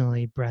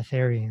originally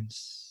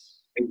breatharians.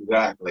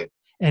 Exactly.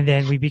 And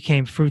then we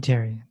became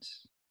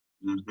fruitarians.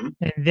 Mm-hmm.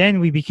 And then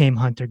we became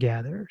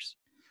hunter-gatherers.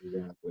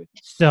 Exactly.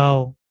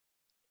 So,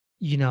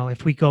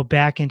 if we go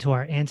back into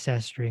our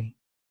ancestry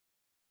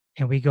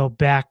and we go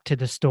back to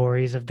the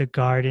stories of the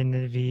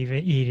Garden of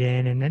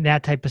Eden and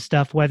that type of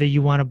stuff, whether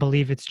you want to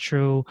believe it's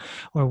true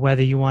or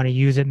whether you want to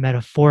use it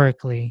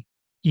metaphorically,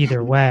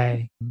 either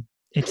way,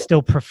 it's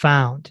still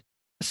profound.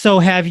 So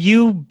have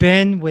you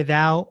been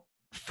without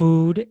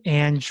food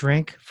and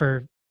drink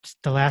for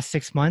the last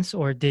 6 months,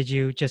 or did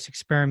you just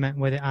experiment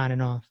with it on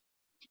and off?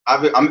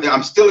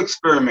 I'm still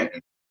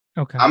experimenting.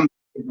 Okay.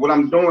 What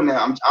I'm doing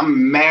now,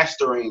 I'm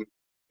mastering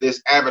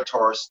this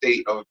avatar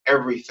state of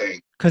everything.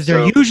 Because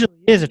there usually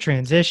is a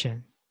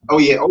transition. Oh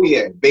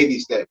yeah, baby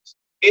steps.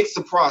 It's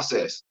a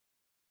process.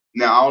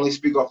 Now I only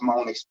speak off my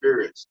own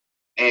experience,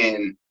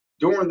 and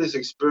during this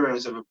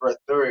experience of a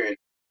breatharian,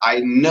 I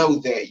know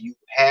that you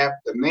have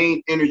the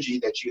main energy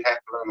that you have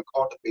to learn to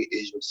cultivate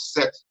is your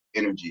sex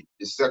energy,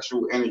 your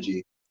sexual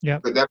energy. Yeah.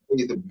 Because that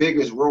plays the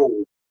biggest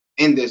role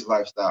in this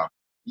lifestyle.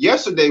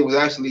 Yesterday was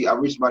actually, I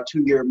reached my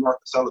 2-year mark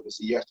of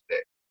celibacy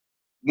yesterday.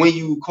 When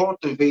you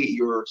cultivate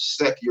your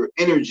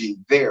energy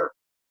there,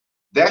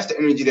 that's the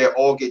energy that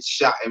all gets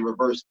shot and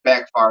reverse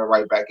backfire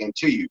right back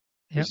into you.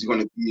 Yep. Which is going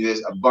to be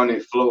this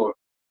abundant flow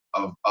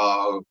of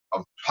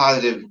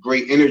positive,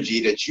 great energy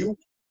that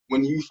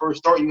when you first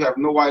start, you have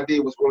no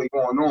idea what's really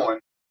going on.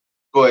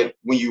 But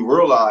when you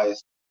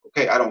realize,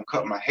 okay, I don't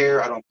cut my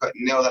hair, I don't cut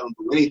nails, I don't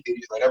do anything,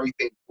 just let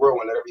everything grow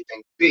and let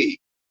everything be.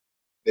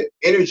 The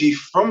energy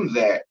from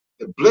that,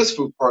 the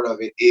blissful part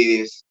of it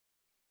is,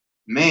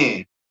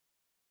 man,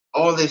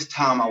 all this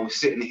time I was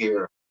sitting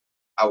here,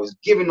 I was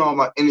giving all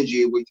my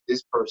energy away to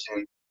this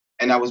person,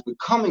 and I was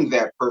becoming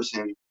that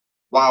person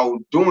while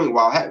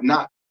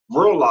not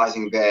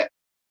realizing that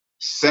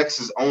sex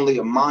is only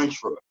a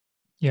mantra.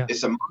 Yeah.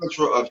 It's a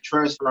mantra of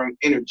transferring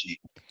energy.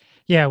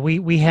 Yeah,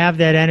 we have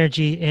that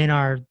energy in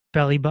our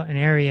belly button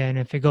area, and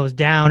if it goes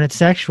down, it's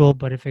sexual,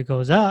 but if it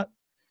goes up,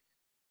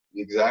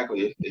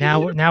 exactly.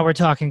 Now we're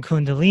talking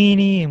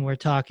Kundalini and we're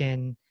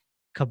talking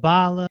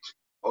Kabbalah.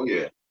 Oh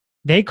yeah.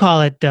 They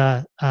call it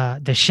the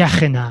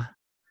Shekhinah,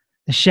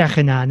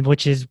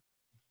 which is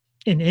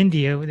in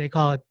India they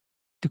call it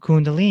the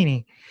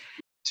Kundalini.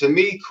 To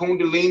me,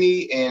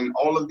 Kundalini and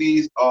all of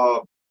these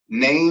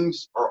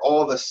names are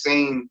all the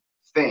same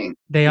thing.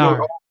 They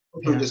are.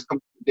 Just come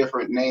with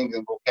different names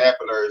and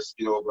vocabularies,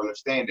 of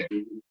understanding.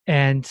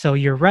 And so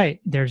you're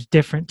right. There's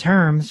different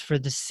terms for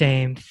the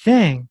same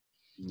thing.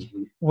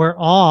 Mm-hmm. We're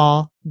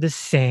all the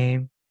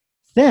same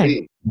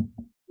thing.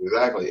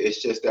 Exactly.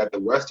 It's just that the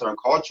Western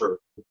culture,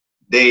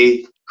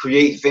 they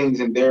create things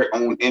in their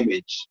own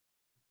image.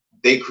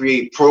 They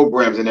create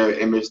programs in their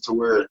image to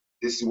where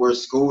this is where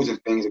schools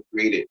and things are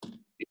created.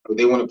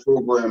 They want to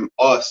program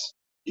us,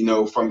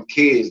 from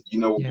kids,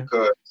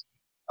 because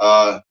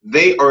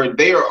they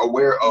are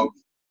aware of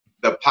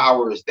the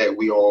powers that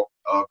we all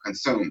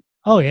consume.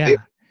 Oh yeah.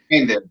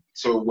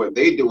 So what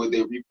they do is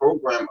they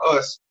reprogram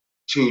us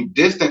to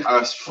distance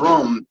us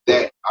from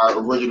our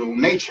original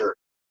nature,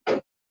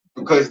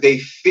 because they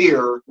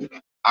fear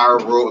our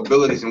raw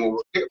abilities and what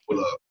we're capable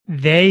of.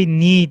 They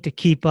need to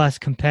keep us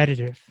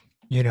competitive.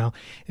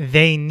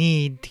 They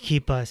need to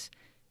keep us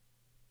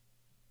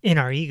in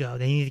our ego.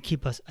 They need to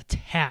keep us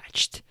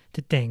attached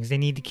to things. They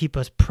need to keep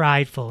us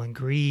prideful and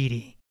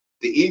greedy.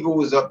 The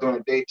ego is up during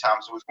the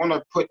daytime, so it's going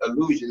to put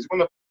illusions.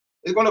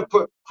 It's going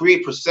to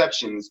create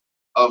perceptions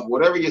of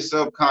whatever your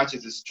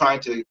subconscious is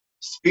trying to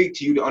speak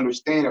to you to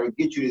understand or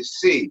get you to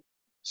see.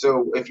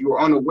 So if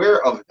you're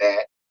unaware of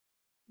that,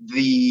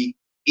 the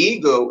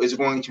ego is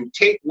going to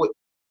take what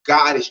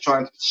God is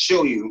trying to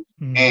show you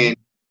and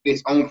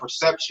its own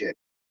perception.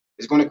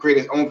 It's going to create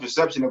its own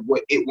perception of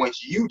what it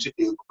wants you to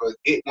do, because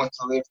it wants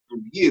to live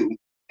through you,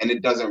 and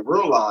it doesn't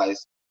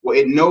realize,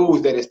 it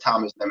knows that its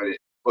time is limited,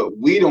 but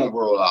we don't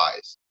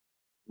realize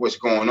what's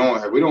going on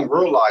here. We don't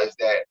realize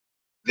that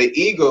the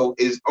ego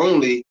is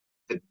only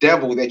the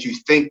devil that you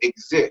think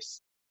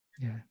exists.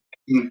 Yeah.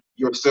 In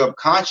your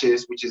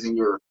subconscious, which is in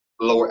your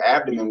lower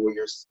abdomen, where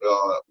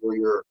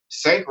your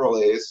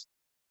sacral is,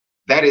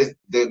 that is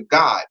the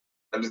God.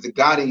 That is the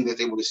God in you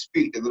that's able to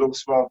speak. The little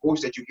small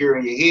voice that you hear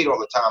in your head all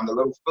the time, the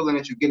little feeling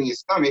that you get in your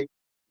stomach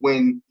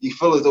when you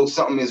feel as though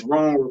something is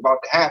wrong or about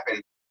to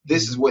happen.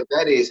 This is what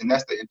that is, and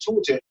that's the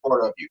intuitive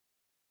part of you.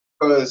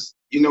 Because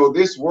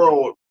this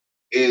world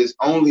is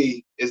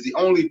the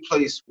only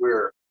place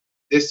where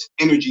this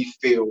energy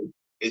field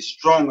is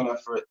strong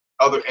enough for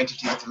other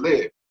entities to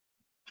live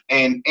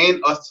and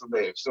us to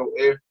live. So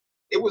if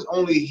it was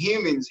only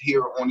humans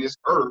here on this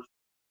earth,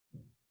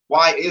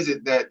 why is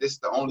it that this is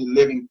the only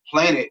living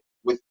planet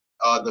with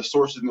the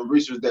sources and the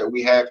resources that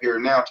we have here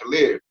now to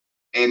live?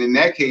 And in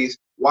that case,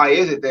 why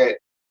is it that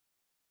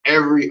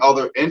every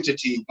other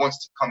entity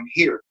wants to come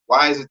here?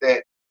 Why is it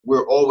that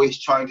we're always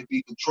trying to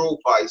be controlled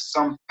by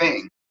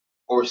something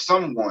or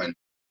someone?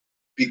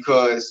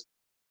 Because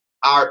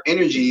our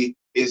energy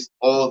is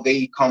all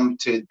they come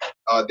to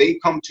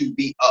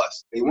be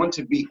us. They want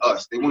to be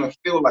us. They want to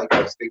feel like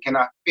us. They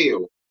cannot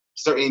feel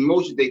certain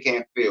emotions. They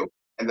can't feel.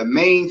 And the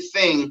main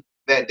thing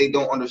that they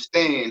don't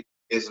understand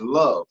is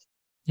love.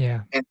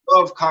 Yeah. And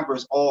love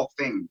conquers all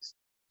things,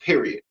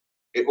 period.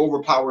 It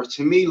overpowers,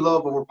 to me,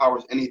 love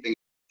overpowers anything.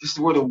 This is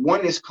where the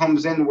oneness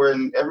comes in, where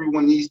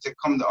everyone needs to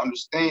come to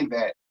understand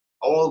that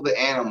all the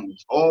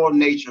animals, all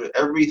nature,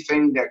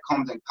 everything that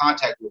comes in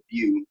contact with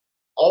you,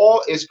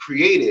 all is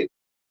created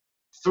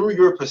through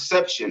your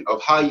perception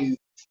of how you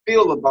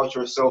feel about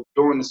yourself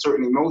during a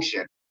certain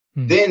emotion.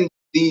 Then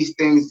these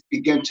things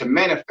begin to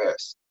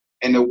manifest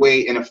in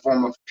a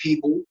form of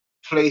people,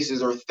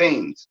 places, or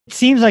things. It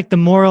seems like the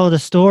moral of the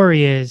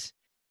story is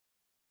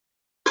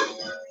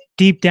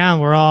deep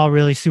down, we're all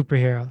really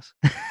superheroes.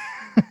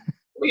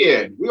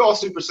 Yeah, we all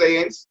Super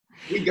Saiyans.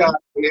 We got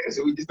it,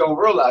 so we just don't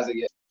realize it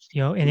yet.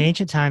 In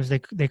ancient times,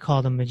 they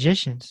called them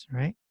magicians,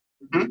 right?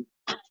 Mm-hmm.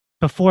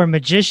 Before a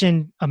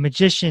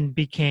magician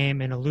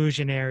became an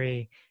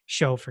illusionary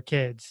show for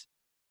kids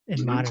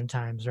in modern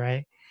times,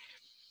 right?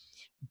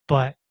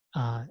 But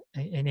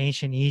in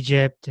ancient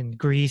Egypt and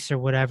Greece or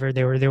whatever,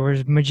 there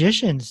were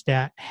magicians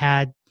that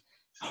had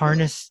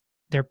harnessed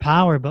their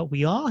power, but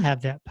we all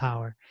have that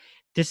power.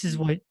 This is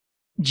what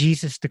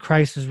Jesus the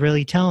Christ was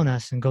really telling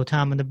us in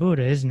Gautama the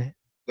Buddha, isn't it?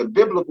 The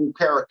biblical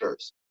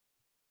characters,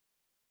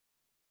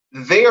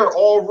 they are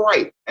all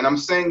right. And I'm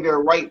saying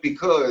they're right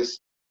because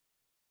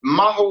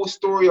my whole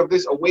story of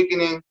this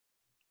awakening,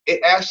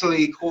 it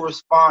actually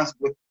corresponds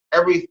with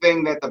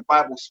everything that the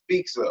Bible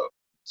speaks of.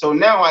 So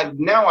now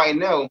I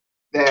know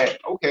that,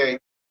 okay,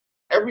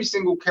 every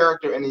single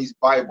character in these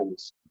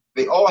Bibles,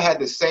 they all had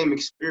the same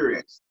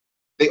experience.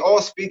 They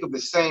all speak of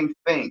the same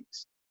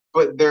things,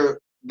 but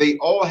they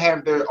all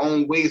have their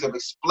own ways of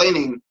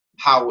explaining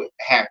how it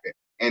happened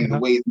and the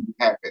ways it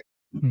happened.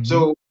 Mm-hmm.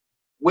 So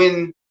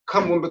when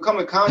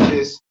becoming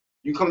conscious,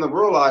 you come to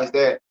realize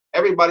that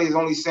everybody's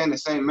only saying the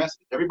same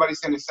message. Everybody's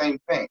saying the same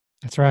thing.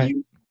 That's right.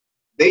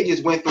 They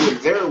just went through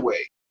it their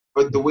way.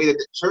 But the way that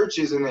the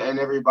churches and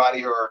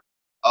everybody are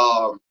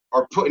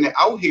putting it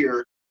out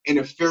here in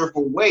a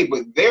fearful way,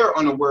 but they're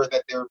unaware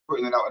that they're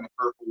putting it out in a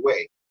fearful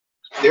way.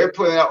 They're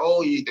putting out,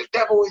 oh, the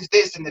devil is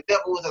this and the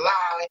devil is a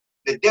lie.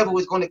 The devil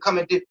is going to come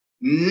and do.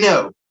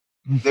 No,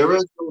 there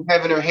is no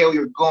heaven or hell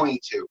you're going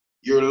to.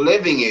 You're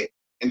living it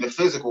in the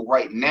physical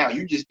right now.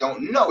 You just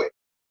don't know it.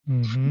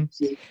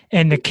 Mm-hmm.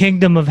 And the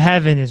kingdom of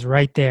heaven is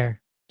right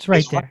there. It's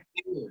right there.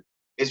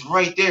 It's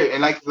right there.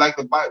 And like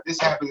the Bible,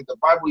 this happens. The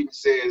Bible even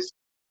says,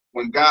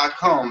 when God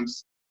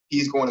comes,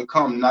 He's going to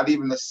come. Not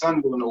even the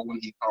Son will know when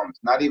He comes.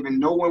 Not even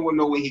no one will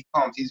know when He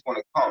comes. He's going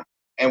to come.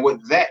 And what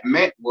that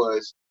meant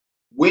was,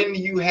 when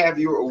you have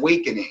your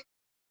awakening,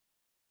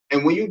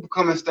 and when you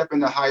become and step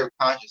into higher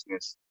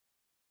consciousness,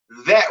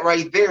 that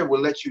right there will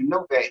let you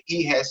know that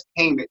He has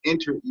came and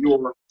entered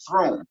your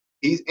throne.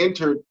 He's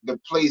entered the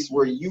place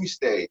where you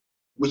stay,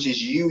 which is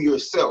you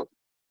yourself.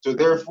 So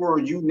therefore,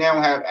 you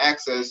now have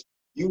access.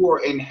 You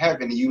are in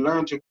heaven. You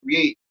learn to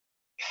create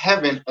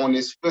heaven on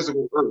this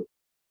physical earth.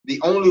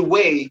 The only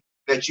way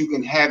that you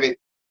can have it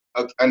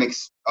a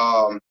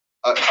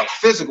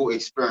physical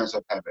experience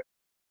of heaven.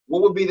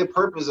 What would be the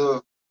purpose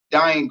of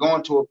dying,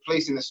 going to a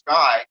place in the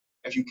sky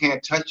if you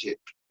can't touch it,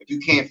 if you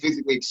can't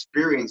physically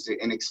experience it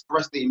and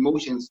express the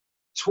emotions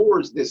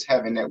towards this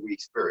heaven that we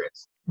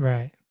experience?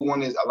 Right.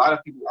 One is, a lot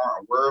of people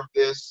aren't aware of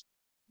this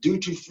due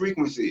to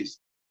frequencies,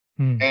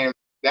 and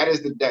that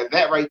is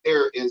that right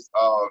there is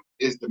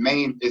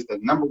the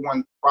number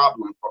one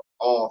problem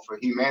for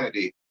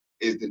humanity,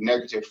 is the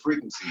negative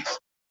frequencies.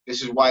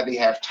 This is why they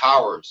have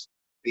towers.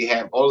 They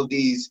have all of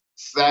these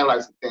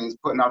satellites and things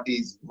putting out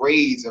these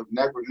rays of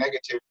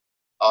negative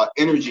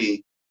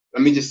energy.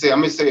 I'm going to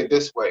say it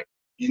this way.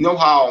 You know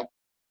how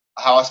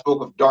I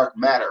spoke of dark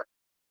matter,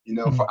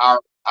 for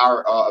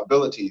our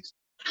abilities.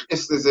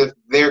 It's as if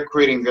they're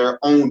creating their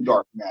own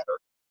dark matter.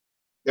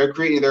 They're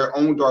creating their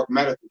own dark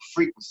matter through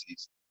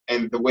frequencies.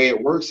 And the way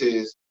it works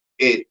is,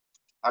 it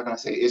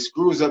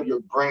screws up your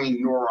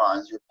brain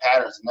neurons, your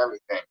patterns and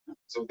everything.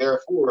 So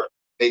therefore,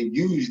 they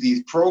use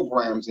these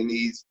programs and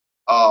these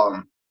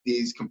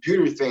these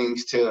computer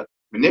things to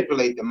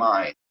manipulate the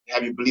mind,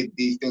 have you believe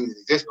these things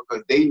exist,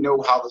 because they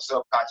know how the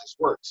subconscious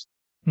works.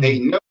 They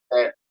know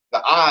that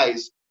the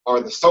eyes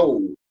are the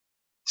soul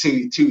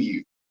to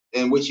you,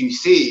 and what you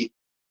see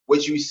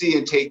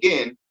and take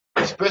in,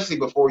 especially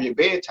before your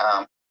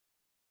bedtime,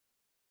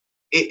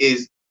 it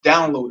is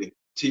downloaded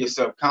to your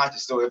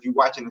subconscious. So if you're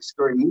watching a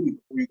scary movie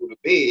before you go to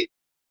bed,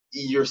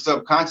 your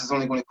subconscious is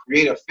only going to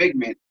create a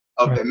figment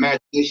of the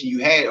imagination you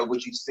had of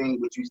what you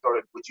seen, what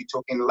you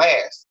took in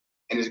last,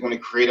 and it's going to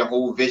create a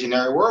whole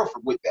visionary world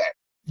with that.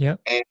 Yep.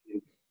 And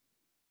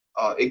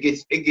it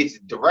gets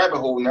the rabbit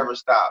hole never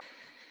stops.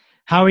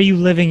 How are you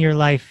living your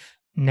life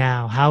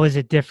now? How is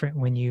it different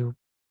when you're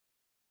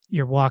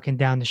walking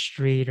down the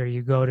street or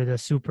you go to the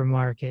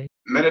supermarket?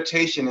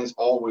 Meditation is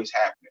always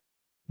happening.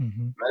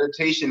 Mm-hmm.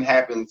 Meditation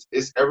happens.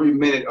 It's every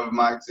minute of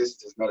my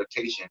existence is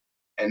meditation,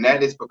 and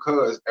that is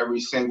because every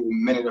single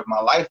minute of my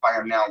life I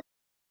am now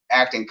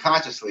acting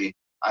consciously.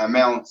 I am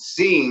now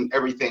seeing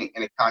everything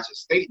in a conscious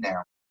state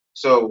now.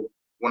 So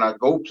when I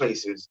go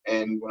places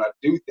and when I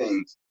do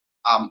things,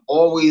 I'm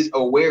always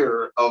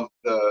aware of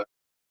the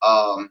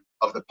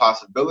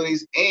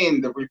possibilities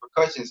and the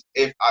repercussions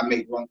if I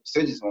make wrong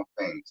decisions on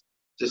things.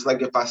 Just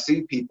like if I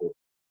see people,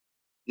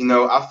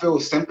 I feel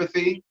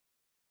sympathy,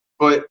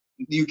 but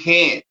you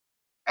can't.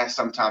 And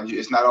sometimes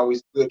it's not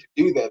always good to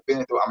do that.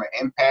 Being though I'm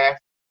an empath,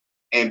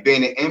 and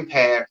being an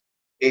empath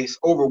is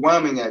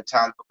overwhelming at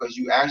times because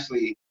you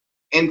actually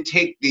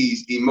intake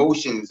these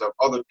emotions of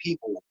other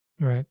people,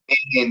 right?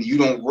 And you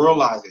don't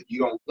realize it. You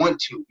don't want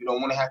to. You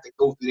don't want to have to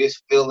go through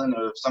this feeling,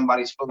 or if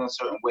somebody's feeling a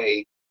certain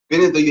way.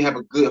 Being though you have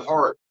a good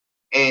heart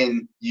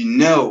and you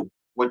know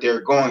what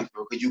they're going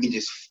through, because you can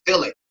just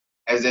feel it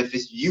as if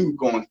it's you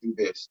going through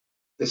this.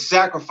 The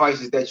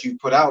sacrifices that you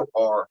put out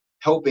are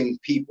helping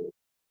people,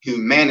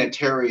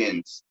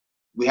 humanitarians.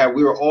 We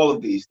are all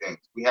of these things.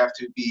 We have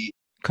to be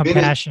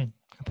compassion.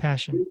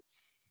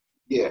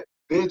 Yeah,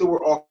 being that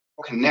we're all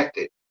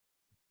connected,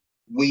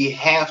 we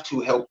have to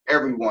help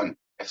everyone.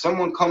 If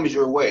someone comes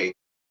your way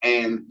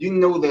and you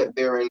know that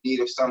they're in need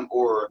of some,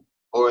 or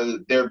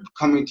they're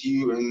coming to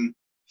you, and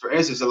for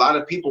instance, a lot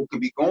of people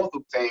could be going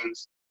through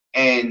things,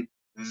 and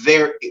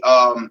their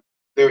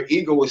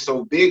ego is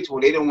so big to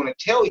where they don't want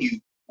to tell you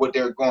what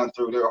they're going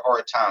through, their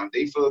hard time.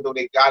 They feel as though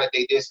they got it,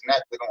 they this and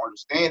that, they don't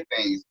understand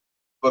things.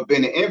 But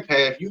being an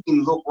empath, you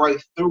can look right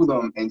through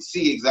them and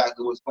see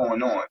exactly what's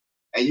going on.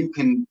 And you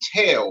can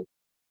tell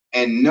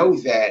and know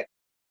that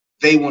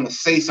they want to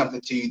say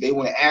something to you. They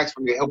want to ask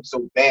for your help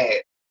so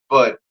bad,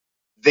 but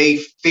they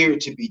fear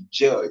to be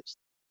judged.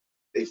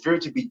 They fear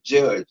to be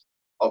judged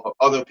of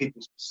other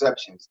people's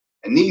perceptions.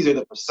 And these are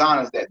the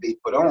personas that they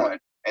put on,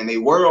 and they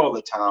wear all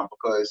the time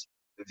because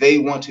they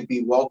want to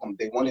be welcomed.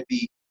 They want to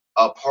be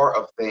a part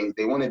of things.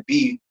 They want to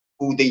be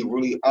who they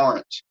really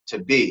aren't to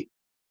be,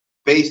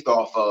 based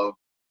off of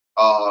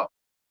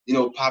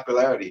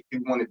popularity.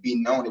 People want to be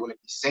known. They want to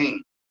be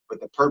seen. But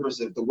the purpose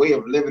of the way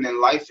of living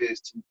in life is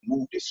to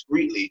move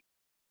discreetly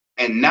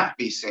and not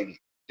be seen.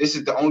 This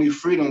is the only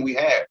freedom we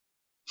have.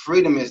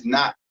 Freedom is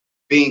not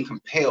being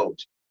compelled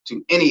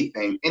to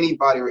anything,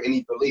 anybody, or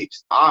any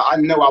beliefs. I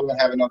know I won't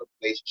have another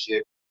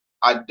relationship.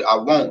 I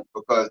won't,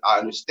 because I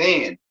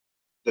understand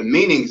the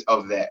meanings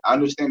of that. I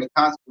understand the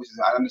consequences.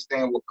 I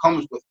understand what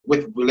comes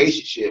with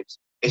relationships.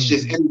 It's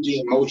just energy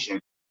and motion.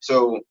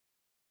 So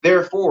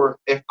therefore,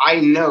 if I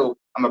know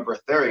I'm a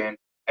breatharian,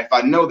 if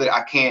I know that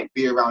I can't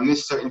be around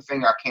this certain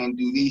thing, I can't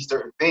do these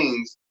certain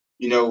things,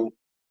 being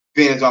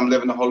as I'm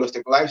living a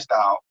holistic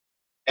lifestyle,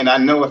 and I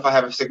know if I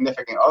have a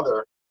significant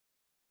other,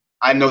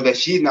 I know that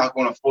she's not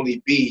going to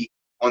fully be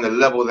on the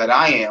level that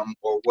I am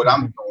or what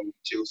I'm going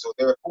to. So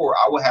therefore,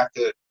 I will have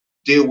to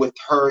deal with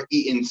her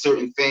eating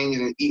certain things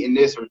and eating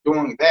this or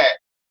doing that,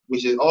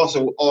 which is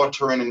also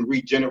altering and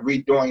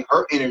redoing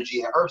her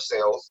energy and her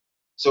cells.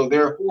 So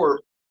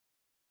therefore,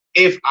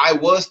 if I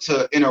was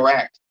to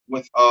interact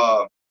with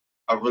a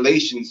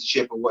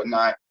relationship or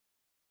whatnot,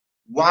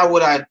 why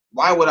would I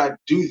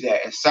do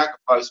that and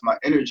sacrifice my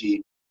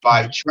energy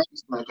by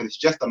transferring? Because it's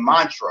just a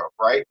mantra,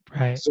 right?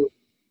 Right. So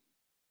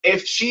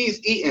if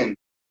she's eating,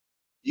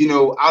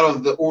 out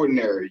of the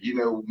ordinary,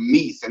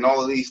 meats and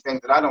all of these things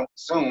that I don't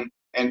consume,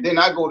 and then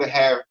I go to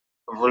have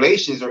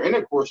relations or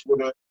intercourse with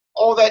her,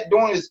 all that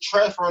doing is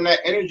transferring that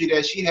energy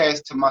that she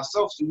has to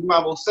myself. So you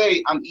might well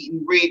say I'm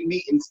eating red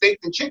meat and steak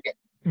and chicken.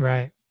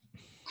 Right.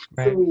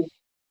 So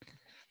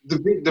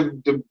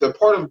the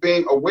part of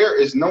being aware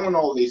is knowing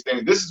all these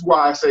things. This is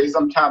why I say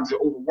sometimes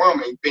it's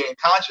overwhelming being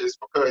conscious,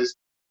 because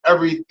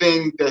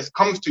everything that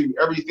comes to you,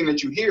 everything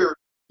that you hear,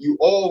 you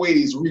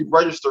always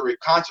re-register it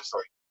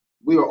consciously.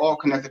 We are all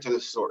connected to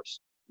the source.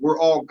 We're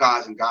all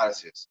gods and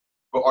goddesses.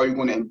 But are you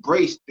going to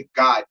embrace the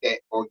God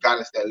or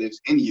goddess that lives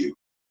in you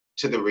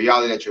to the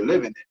reality that you're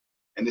living in?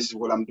 And this is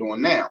what I'm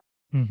doing now.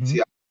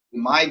 See,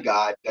 my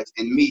God that's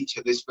in me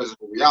to this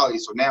physical reality.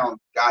 So now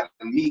God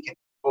in me can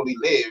fully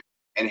live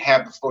and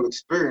have the full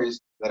experience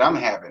that I'm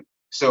having.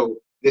 So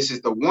this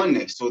is the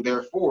oneness. So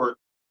therefore,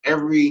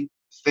 everything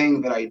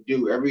that I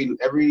do,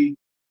 every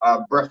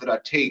breath that I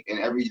take, and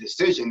every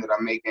decision that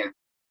I'm making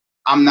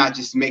I'm not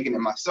just making it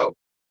myself.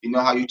 You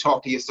know how you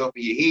talk to yourself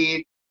in your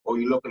head, or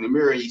you look in the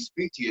mirror and you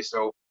speak to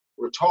yourself?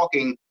 We're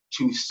talking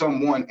to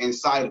someone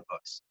inside of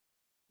us.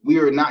 We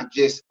are not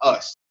just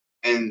us.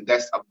 And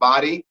that's a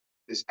body,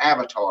 this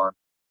avatar,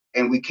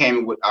 and we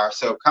came with our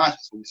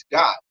self-conscious, who's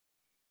God.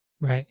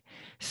 Right.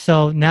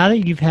 So now that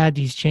you've had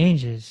these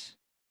changes,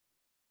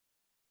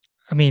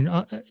 I mean,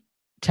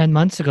 10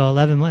 months ago,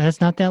 11 months,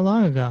 that's not that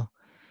long ago.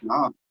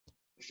 Nah,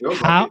 it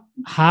feels like How it.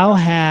 how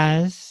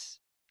has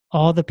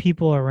all the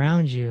people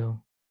around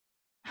you,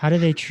 how do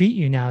they treat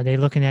you now? Are they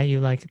looking at you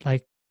like,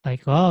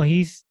 oh,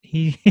 he's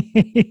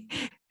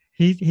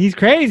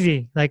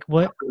crazy. Like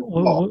what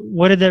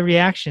are the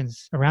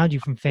reactions around you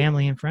from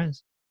family and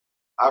friends?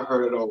 I've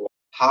heard it all.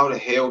 How the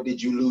hell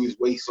did you lose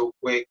weight so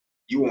quick?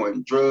 You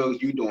on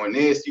drugs, you doing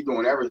this, you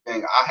doing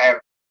everything.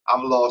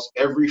 I've lost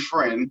every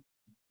friend,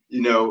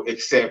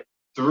 except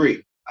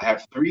three. I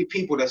have three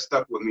people that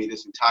stuck with me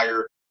this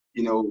entire,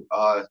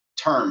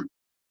 term.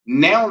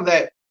 Now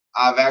that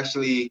I'm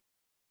actually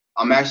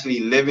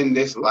living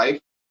this life,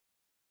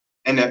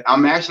 and that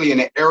I'm actually in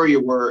an area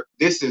where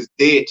this is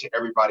dead to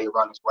everybody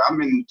around this way.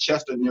 I'm in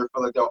Chester, near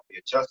Philadelphia.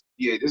 Chester,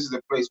 yeah, this is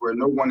a place where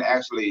no one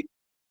actually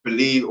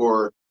believe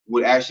or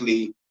would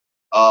actually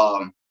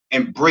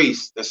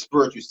embrace the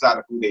spiritual side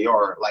of who they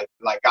are,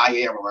 like I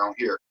am around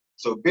here.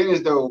 So being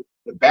as though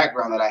the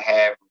background that I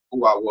have,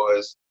 who I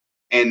was,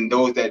 and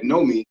those that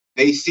know me,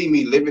 they see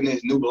me living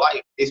this new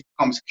life. It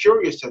becomes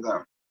curious to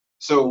them.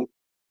 So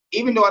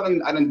even though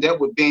I done dealt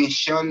with being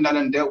shunned, I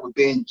done dealt with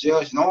being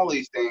judged and all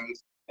these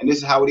things, and this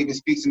is how it even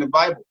speaks in the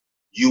Bible.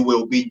 You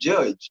will be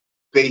judged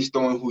based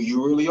on who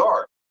you really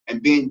are.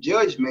 And being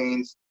judged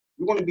means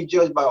you're going to be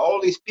judged by all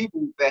these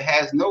people that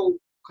has no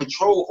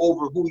control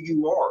over who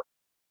you are.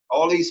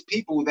 All these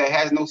people that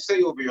has no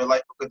say over your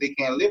life because they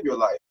can't live your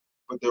life.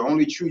 But their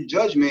only true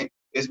judgment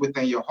is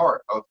within your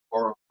heart of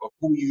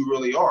who you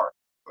really are.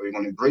 Are you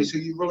going to embrace who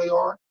you really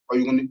are? Or are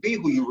you going to be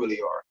who you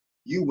really are?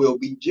 You will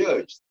be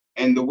judged.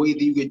 And the way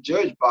that you get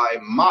judged by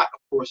Mot,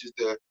 of course,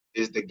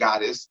 is the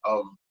goddess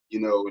of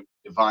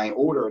divine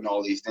order and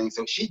all these things.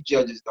 So she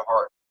judges the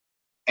heart,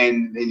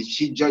 and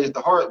she judges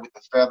the heart with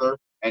the feather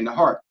and the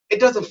heart. It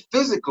doesn't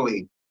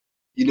physically,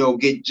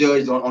 get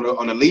judged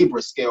on a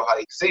Libra scale how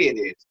they say it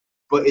is,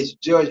 but it's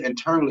judged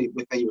internally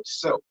within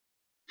yourself.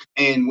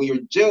 And when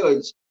you're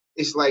judged,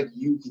 it's like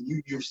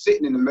you're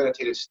sitting in a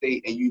meditative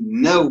state, and you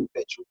know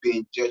that you're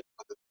being judged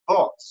for the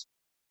thoughts,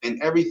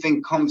 and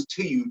everything comes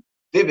to you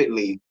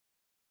vividly,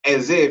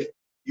 as if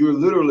you're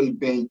literally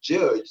being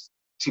judged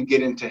to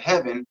get into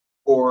heaven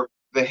or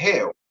the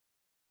hell.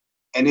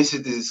 And this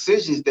is the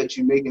decisions that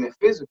you make in the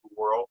physical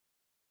world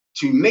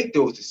to make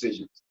those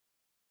decisions.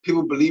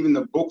 People believe in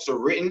the books are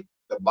written.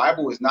 The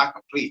Bible is not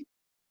complete.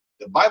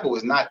 The Bible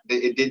is not,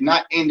 it did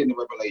not end in the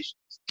Revelations.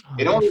 Oh,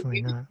 It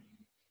definitely not.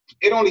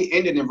 only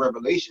ended in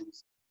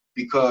Revelations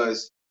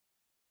because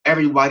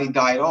everybody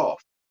died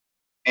off.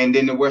 And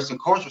then the Western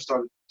culture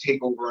started to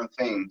take over and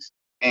things.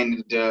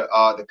 And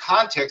the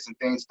context and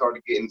things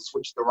started getting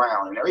switched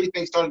around, and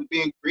everything started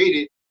being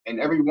created in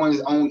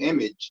everyone's own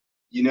image,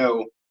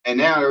 and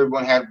now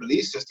everyone has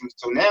belief systems.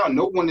 So now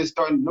no one is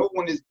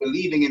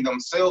believing in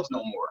themselves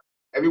no more.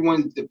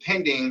 Everyone's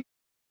depending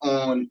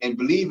on and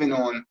believing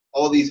on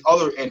all these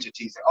other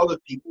entities and other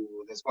people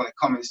that's going to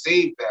come and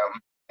save them,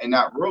 and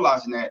not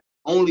realizing that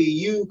only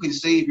you can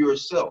save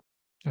yourself.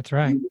 That's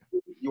right.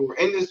 You were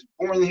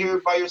born here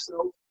by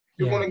yourself.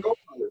 You're Yeah. going to go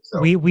by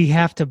yourself. We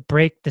have to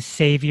break the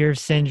savior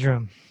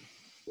syndrome.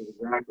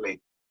 Exactly.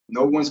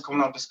 No one's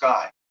coming out the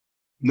sky.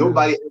 No.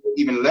 Nobody ever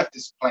even left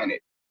this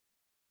planet.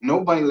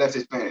 Nobody left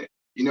this planet.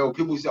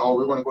 People say, oh,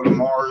 we're going to go to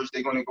Mars.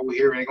 They're going to go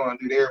here and they're going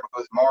to do there,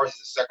 because Mars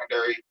is a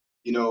secondary,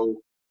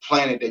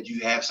 planet that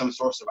you have some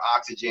source of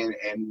oxygen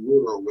and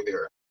water over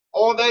there.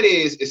 All that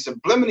is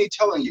subliminally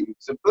telling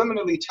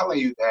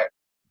you that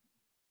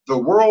the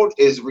world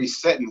is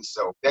resetting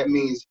itself. That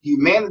means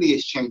humanity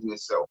is changing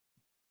itself.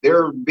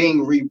 They're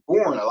being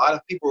reborn. A lot of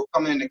people are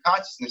coming into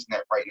consciousness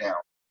net right now.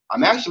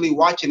 I'm actually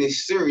watching a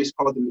series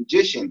called The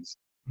Magicians,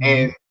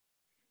 and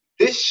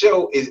this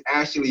show is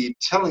actually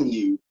telling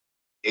you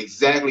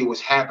exactly what's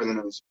happening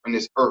in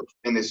this earth,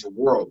 in this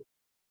world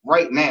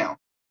right now.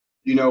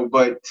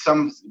 But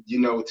some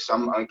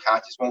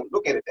unconscious won't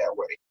look at it that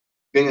way.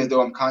 Being as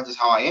though I'm conscious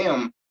how I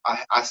am,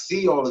 I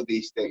see all of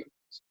these things.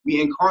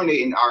 We incarnate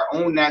in our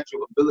own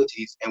natural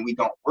abilities, and we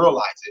don't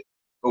realize it.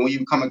 But when you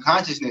become in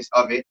consciousness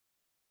of it,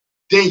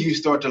 then you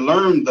start to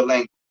learn the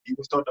language. You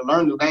will start to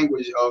learn the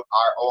language of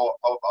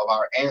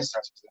our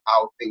ancestors and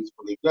how things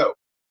really go.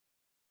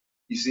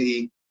 You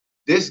see,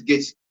 this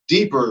gets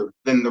deeper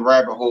than the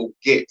rabbit hole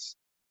gets,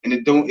 and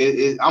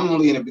I'm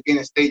only in the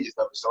beginning stages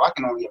of it, so I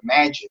can only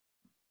imagine.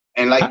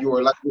 And like you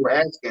were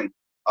asking,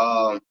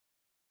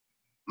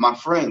 my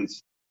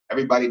friends,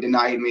 everybody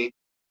denied me.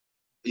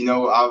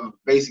 I've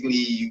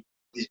basically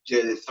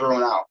just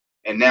thrown out.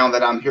 And now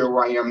that I'm here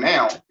where I am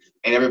now,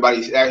 and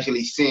everybody's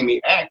actually seeing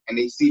me act, and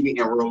they see me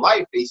in real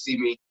life, they see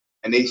me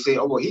and they say,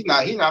 oh, well, he's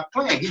not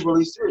playing. He's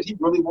really serious. He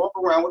really walk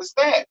around with a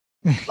staff.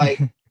 Like,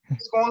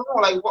 what's going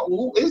on? Like,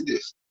 who is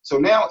this? So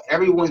now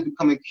everyone's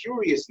becoming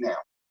curious now.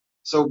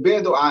 So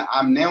being though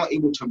I'm now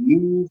able to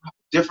move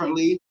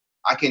differently,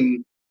 I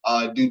can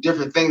do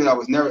different things that I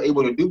was never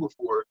able to do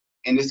before,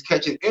 and it's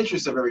catching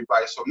interest of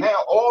everybody. So now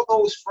all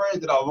those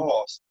friends that I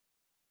lost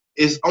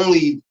is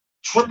only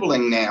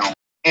tripling now,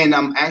 and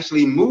I'm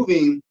actually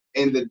moving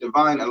in the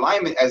divine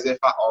alignment as if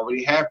I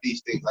already have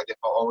these things, like if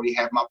I already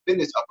have my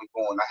business up and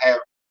going. I have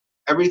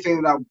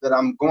everything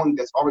I'm going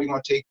that's already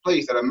going to take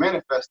place that I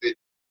manifested.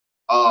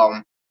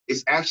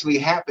 It's actually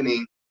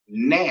happening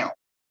now.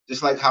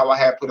 Just like how I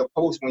had put a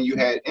post when you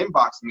had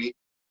inboxed me,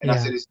 and I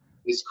said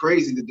it's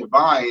crazy. The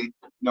divine,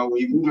 when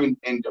you move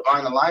in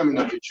divine alignment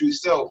of your true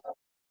self,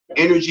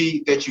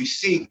 energy that you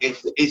seek,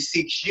 it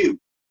seeks you.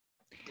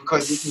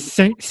 Because this is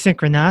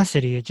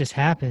synchronicity. It just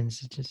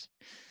happens. It just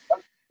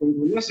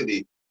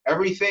synchronicity.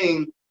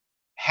 Everything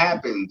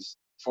happens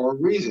for a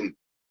reason.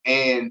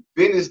 And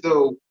being as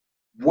though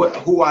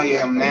who I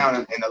am now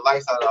and the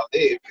lifestyle that I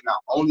live, and I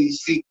only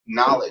seek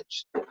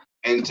knowledge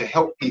and to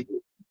help people.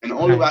 And the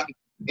only way I can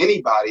help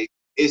anybody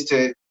is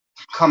to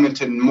come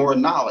into more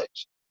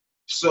knowledge.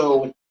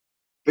 So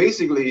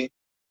basically,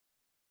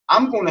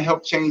 I'm going to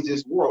help change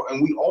this world,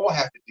 and we all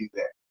have to do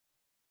that.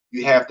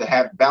 You have to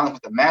have balance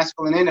with the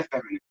masculine and the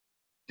feminine,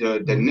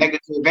 the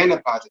negative and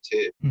the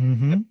positive,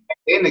 mm-hmm.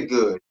 and the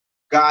good,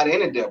 God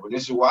and the devil.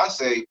 This is why I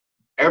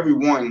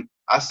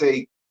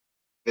say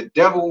the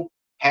devil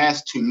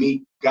has to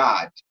meet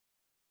God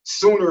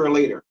sooner or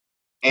later.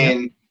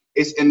 And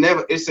it's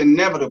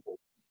inevitable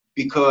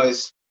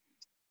because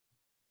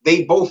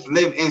they both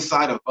live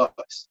inside of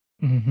us.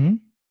 Mm-hmm.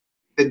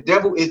 The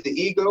devil is the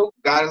ego,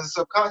 God is the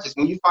subconscious.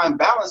 When you find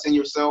balance in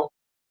yourself,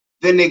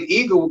 then the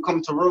ego will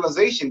come to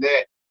realization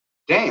that,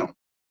 damn,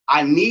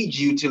 I need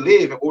you to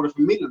live in order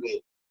for me to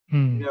live.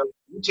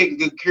 You taking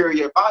good care of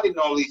your body and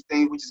all these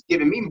things, which is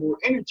giving me more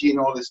energy and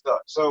all this stuff.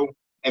 So,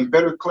 and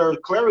better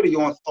clarity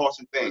on thoughts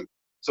and things.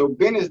 So,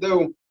 being as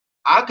though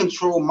I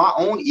control my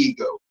own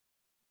ego.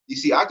 You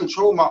see, I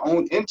control my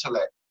own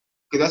intellect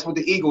because that's what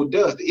the ego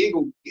does. The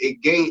ego,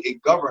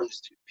 it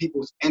governs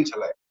people's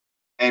intellect.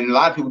 And a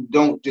lot of people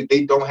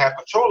don't have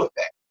control of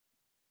that,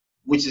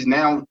 which is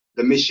now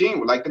the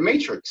machine, like the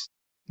Matrix.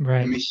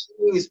 Right. The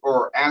machines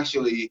are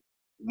actually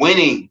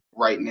winning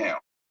right now.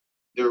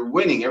 They're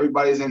winning.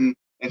 Everybody's into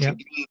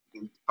games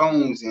and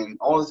phones and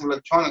all these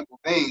electronic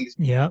things.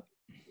 Yep.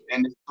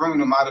 And it's bringing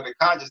them out of the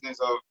consciousness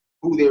of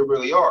who they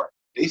really are.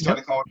 They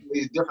started calling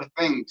these different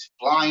things,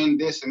 flying,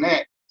 this and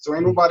that. So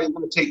ain't nobody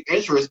going to take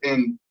interest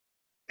in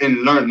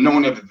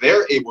knowing if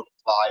they're able to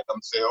fly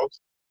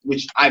themselves,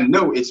 which I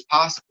know it's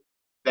possible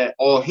that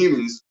all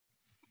humans,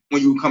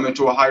 when you come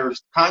into a higher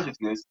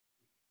consciousness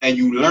and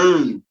you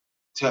learn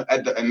to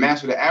and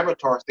master the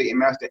avatar state and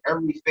master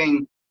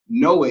everything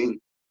knowing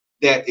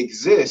that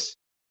exists,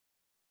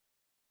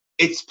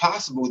 it's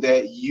possible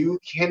that you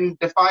can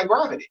defy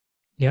gravity.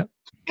 Yep.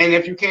 And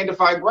if you can't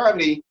defy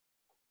gravity,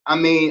 I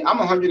mean, I'm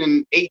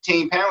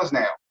 118 pounds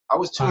now. I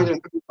was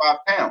 255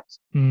 pounds.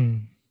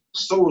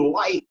 So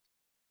light.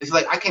 It's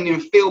like I can't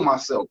even feel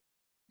myself.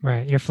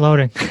 Right. You're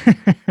floating.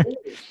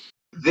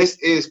 This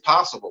is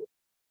possible.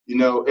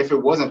 If it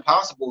wasn't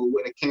possible, it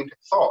wouldn't have came to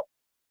thought.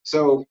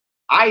 So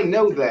I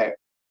know that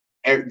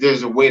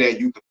there's a way that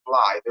you can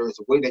fly. There is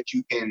a way that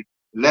you can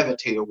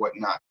levitate or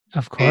whatnot.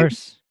 Of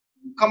course.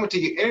 And coming to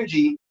your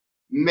energy,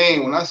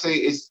 man, when I say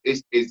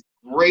it's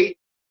great,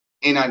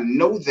 and I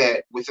know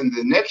that within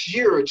the next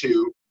year or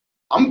two,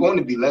 I'm going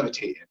to be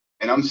levitating.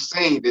 And I'm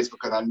saying this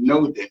because I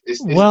know this.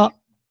 Well,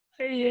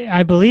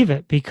 I believe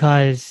it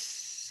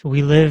because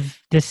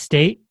this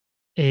state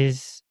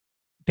is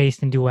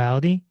based in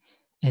duality,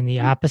 and the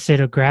opposite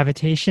of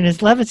gravitation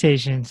is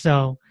levitation.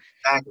 So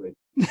exactly.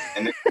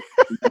 And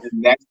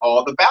that's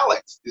all the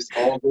balance. This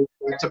all goes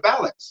back to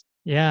balance.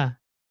 Yeah.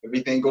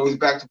 Everything goes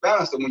back to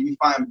balance. So when you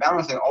find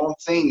balance in all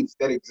things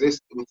that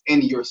exist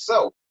within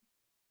yourself,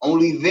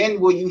 only then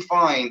will you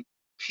find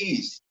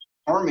peace,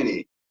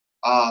 harmony,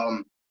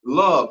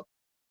 love,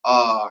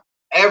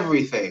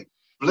 everything.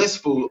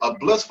 A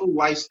blissful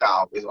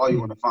lifestyle is all you're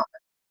going to find.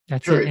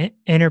 That's an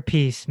inner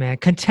peace, man.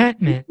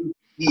 Contentment.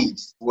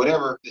 Peace.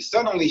 Whatever. The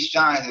sun only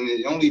shines and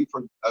it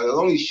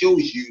only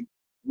shows you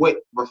what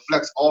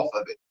reflects off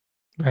of it.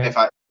 Right. If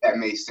that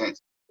makes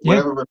sense.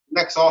 Whatever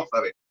reflects off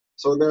of it.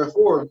 So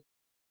therefore,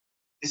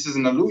 this is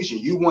an illusion.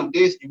 You want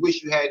this, you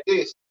wish you had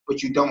this,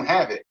 but you don't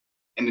have it.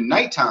 In the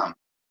nighttime,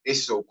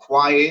 it's so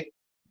quiet.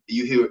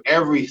 You hear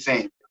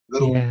everything.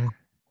 The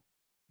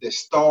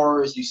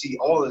stars, you see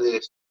all of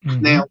this.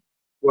 Mm-hmm. Now,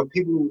 what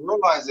people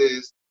realize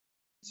is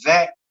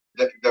that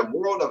the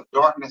world of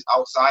darkness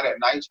outside at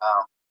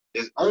nighttime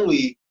is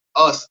only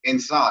us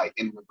inside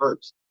in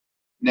reverse.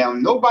 Now,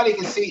 nobody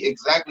can see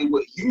exactly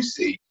what you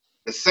see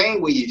the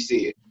same way you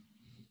see it.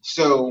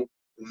 So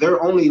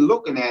they're only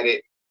looking at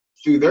it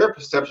through their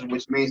perception,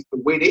 which means the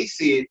way they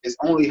see it is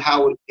only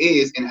how it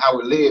is and how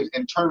it lives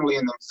internally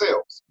in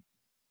themselves.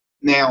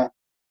 Now,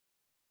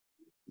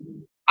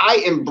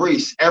 I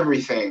embrace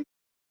everything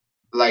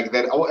like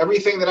that.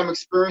 Everything that I'm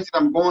experiencing,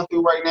 I'm going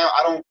through right now.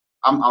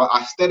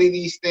 I study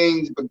these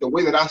things, but the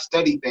way that I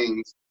study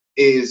things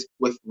is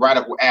with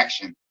radical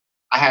action.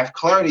 I have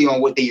clarity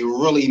on what they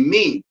really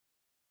mean.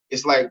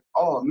 It's like,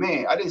 oh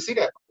man, I didn't see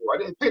that before. I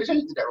didn't pay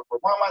attention to that before.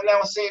 Why am I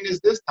now seeing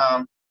this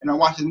time and I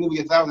watched this movie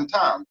 1,000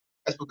 times?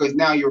 That's because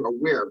now you're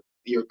aware.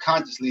 You're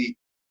consciously,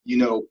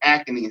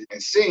 acting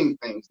and seeing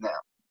things now.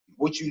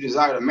 What you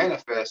desire to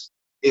manifest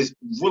is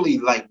really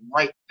like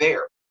right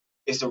there.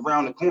 It's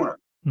around the corner.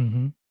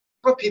 Mm-hmm.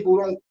 But people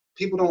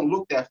don't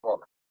look that far.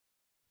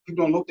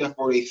 People don't look that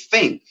far. They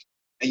think,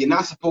 and you're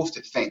not supposed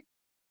to think,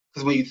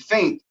 because when you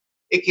think,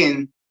 it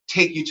can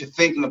take you to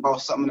thinking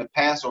about something in the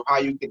past or how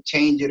you could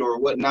change it or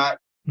whatnot,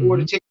 or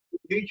to take you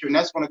to the future, and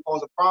that's going to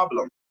cause a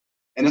problem,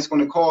 and it's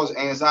going to cause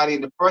anxiety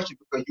and depression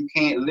because you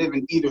can't live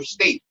in either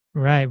state.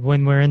 Right.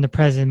 When we're in the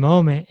present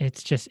moment,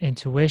 it's just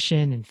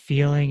intuition and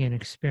feeling and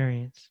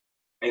experience.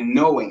 And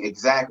knowing,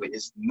 exactly,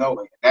 it's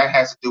knowing. That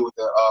has to do with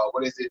the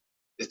what is it?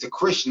 It's the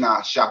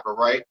Krishna chakra,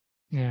 right?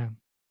 Yeah.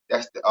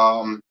 That's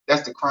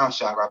the crown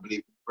chakra, I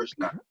believe.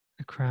 Krishna.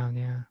 The crown,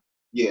 yeah.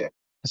 Yeah.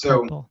 The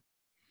so purple.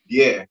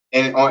 Yeah,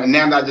 and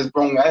now that I just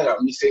brought that up,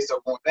 let me say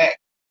something on that.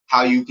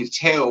 How you can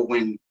tell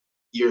when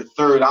your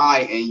third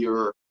eye and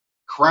your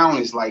crown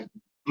is like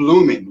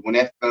blooming when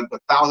that the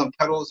 1,000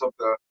 petals of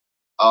The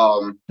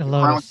crown,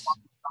 lotus.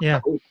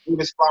 Yeah. the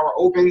lotus flower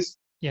opens.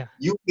 Yeah.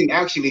 You can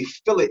actually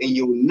feel it, and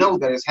you'll know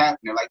that it's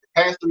happening. Like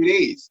the past 3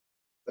 days,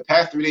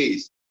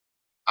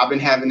 I've been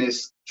having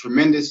this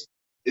tremendous.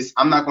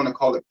 I'm not going to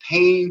call it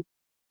pain,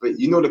 but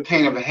the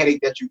pain of a headache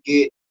that you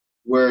get,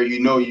 where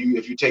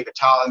if you take a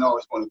Tylenol,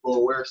 it's going to go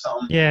away or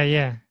something. Yeah,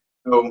 yeah.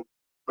 So,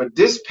 but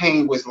this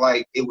pain was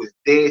like it was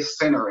dead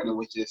center, and it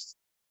was just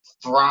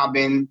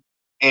throbbing,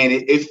 and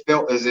it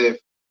felt as if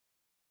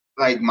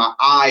like my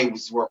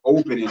eyes were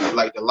open, and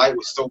like the light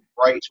was so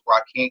bright where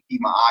I can't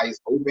keep my eyes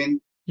open.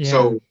 Yeah.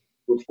 So it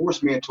would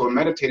force me into a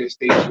meditative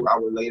state where I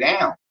would lay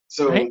down.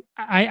 So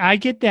I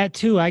get that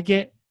too. I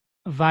get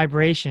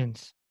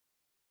vibrations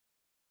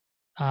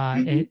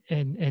in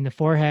the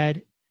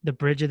forehead, the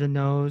bridge of the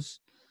nose.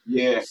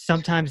 Yeah.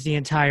 Sometimes the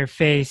entire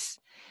face,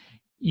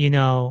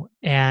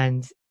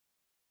 and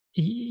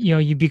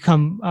you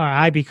become, or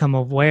I become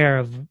aware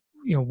of,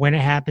 when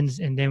it happens,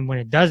 and then when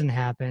it doesn't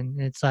happen,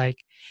 it's like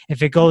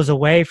if it goes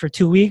away for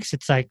 2 weeks,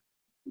 it's like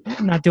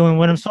I'm not doing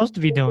what I'm supposed to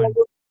be doing.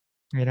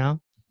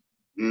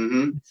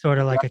 Mm-hmm. It's sort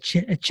of like a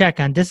check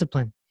on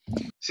discipline.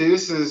 See,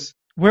 this is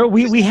where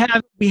we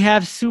have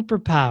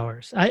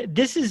superpowers.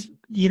 This is,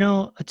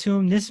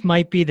 Atum, this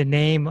might be the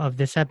name of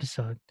this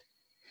episode.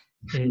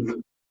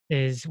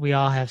 Is we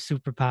all have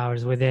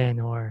superpowers within,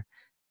 or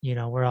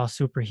we're all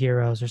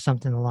superheroes or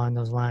something along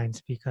those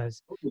lines,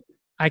 because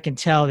I can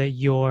tell that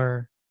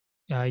you're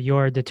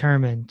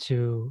determined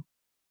to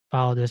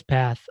follow this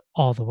path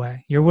all the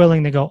way. You're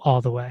willing to go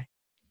all the way.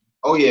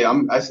 Oh yeah,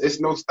 it's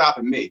no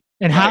stopping me.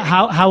 And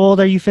how old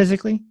are you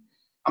physically?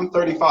 I'm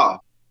 35.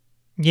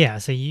 Yeah,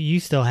 so you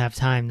still have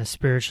time to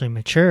spiritually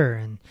mature.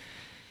 And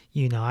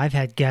I've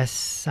had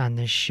guests on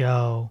this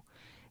show,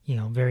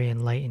 very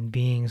enlightened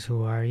beings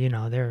who are,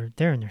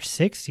 they're in their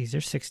 60s,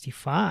 they're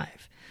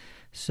 65.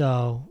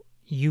 So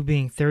you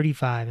being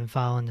 35 and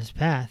following this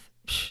path,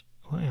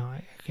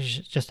 I could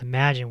just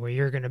imagine where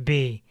you're going to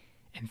be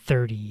in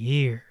 30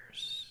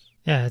 years.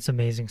 Yeah, that's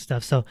amazing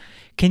stuff. So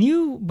can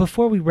you,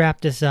 before we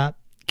wrap this up,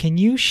 can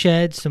you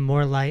shed some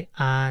more light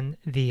on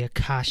the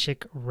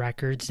Akashic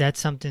Records? That's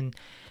something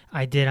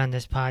I did on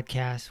this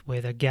podcast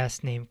with a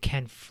guest named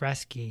Ken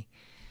Fresky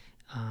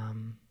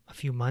a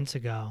few months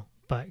ago.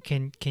 But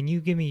can you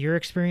give me your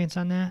experience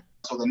on that?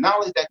 So the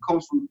knowledge that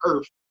comes from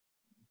Earth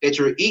that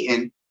you're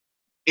eating,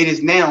 it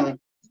is now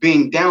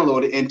being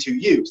downloaded into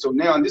you. So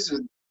now this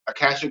is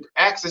Akashic,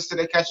 access to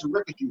the Akashic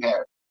Records you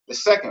have. The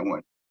second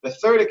one. The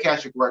third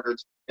Akashic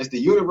Records is the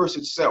universe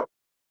itself.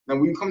 Now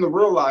when you come to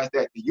realize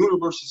that the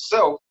universe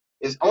itself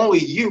is only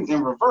you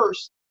in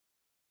reverse,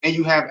 and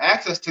you have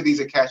access to these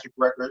Akashic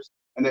Records,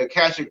 and the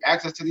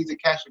access to these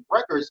Akashic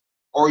Records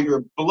are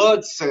your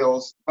blood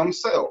cells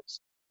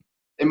themselves.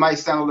 It might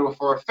sound a little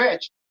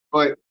far-fetched,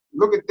 but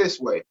look at it this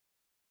way.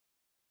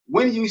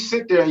 When you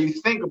sit there and you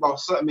think about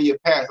something in your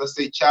past, let's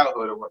say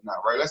childhood or whatnot,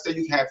 right? Let's say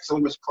you have so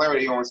much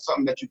clarity on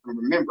something that you can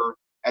remember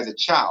as a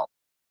child.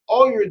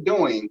 All you're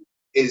doing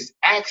is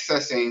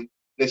accessing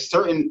the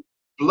certain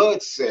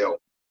blood cell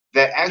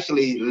that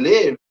actually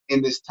lived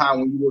in this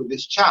time when you were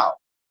this child.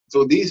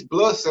 So these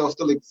blood cells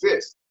still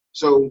exist.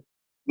 So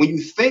when you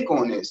think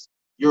on this,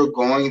 you're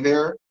going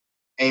there.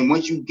 And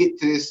once you get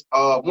to this,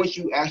 once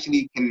you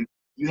actually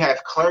you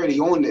have clarity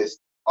on this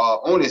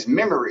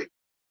memory,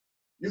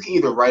 you can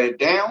either write it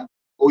down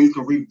or you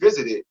can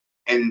revisit it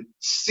and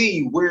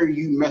see where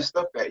you messed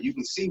up at. You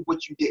can see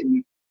what you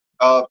didn't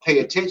pay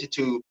attention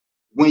to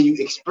when you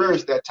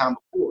experienced that time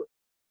before.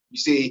 You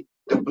see,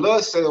 the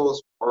blood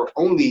cells are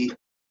only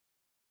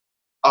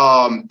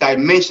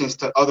dimensions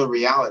to other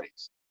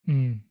realities.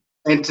 And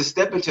to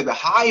step into the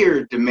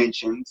higher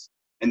dimensions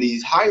and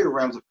these higher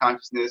realms of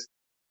consciousness,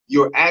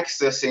 you're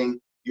accessing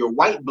your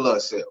white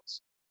blood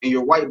cells. And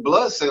your white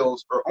blood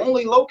cells are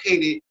only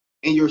located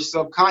in your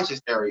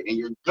subconscious area, in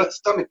your gut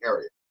stomach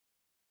area.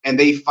 And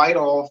they fight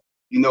off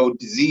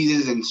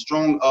diseases and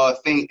strong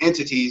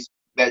entities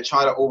that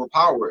try to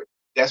overpower it.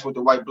 That's what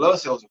the white blood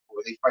cells are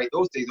for. They fight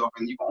those things off,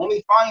 and you can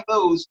only find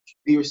those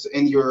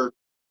in your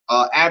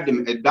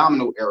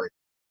abdominal area.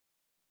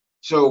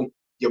 So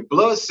your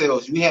blood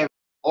cells, we have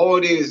all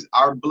it is.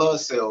 Our blood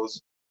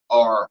cells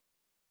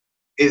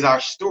is our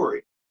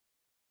story,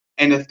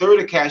 and the third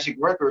Akashic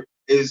record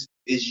is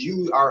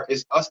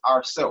us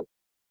ourself.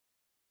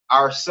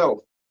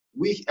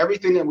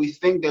 Everything that we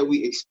think that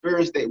we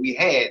experienced that we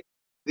had,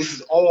 this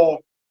is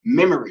all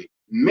memory.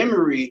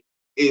 Memory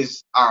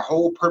is our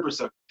whole purpose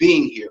of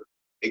being here,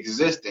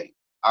 existing.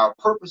 Our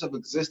purpose of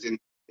existing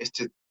is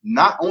to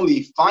not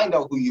only find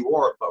out who you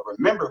are, but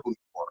remember who you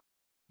are.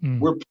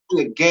 We're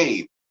playing a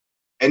game.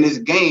 And this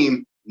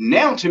game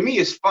now to me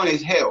is fun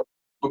as hell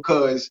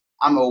because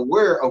I'm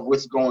aware of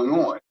what's going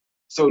on.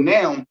 So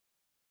now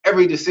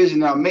every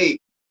decision I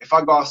make, if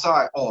I go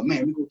outside, oh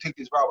man, we go take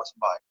this ride with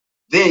somebody.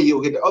 Then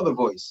you'll hear the other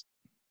voice.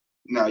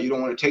 No, you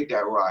don't want to take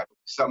that ride.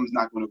 Something's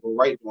not going to go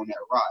right on that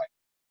ride.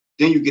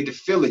 Then you get the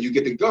feeling, you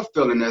get the gut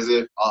feeling as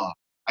if,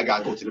 I got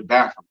to go to the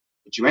bathroom.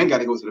 But you ain't got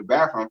to go to the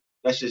bathroom.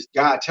 That's just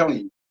God telling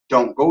you,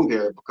 don't go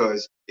there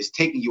because it's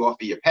taking you off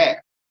of your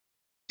path.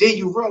 Then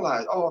you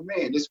realize, oh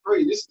man, this is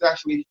great. This is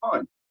actually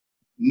fun.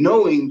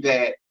 Knowing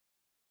that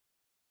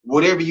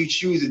whatever you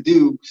choose to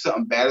do,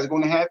 something bad is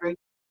going to happen.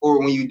 Or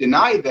when you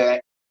deny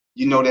that,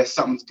 you know that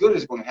something good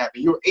is going to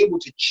happen. You're able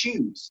to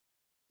choose.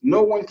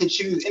 No one can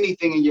choose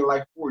anything in your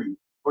life for you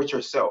but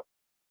yourself.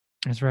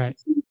 That's right.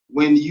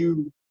 When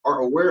you are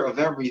aware of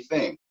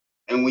everything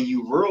and when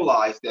you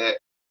realize that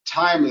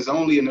time is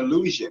only an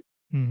illusion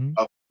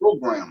of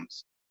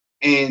programs,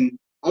 and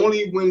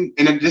only when,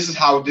 and this is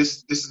how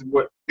this is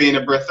what being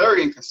a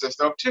breatharian consists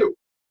of too.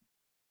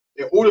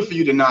 In order for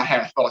you to not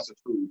have thoughts of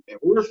food, in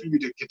order for you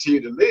to continue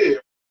to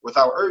live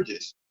without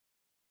urges,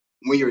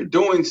 when you're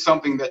doing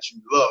something that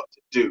you love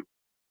to do,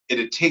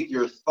 it'll take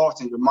your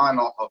thoughts and your mind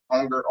off of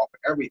hunger, off of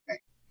everything.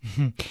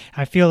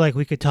 I feel like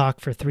we could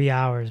talk for 3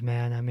 hours,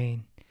 man. I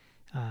mean,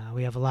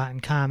 we have a lot in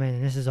common,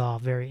 and this is all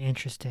very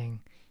interesting,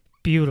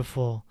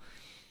 beautiful,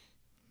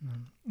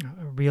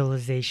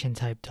 realization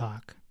type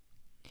talk.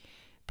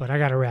 But I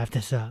got to wrap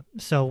this up.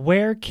 So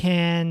where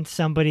can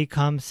somebody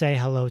come say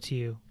hello to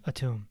you,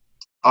 Atum?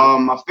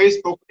 My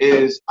Facebook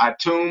is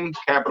Atum,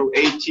 capital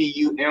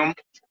ATUM,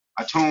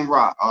 Atum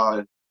Ra.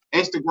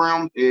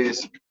 Instagram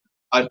is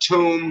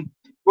Atum,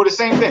 well, the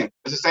same thing.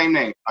 It's the same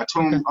name.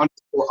 Atum __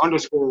 Ra on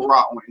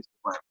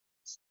Instagram.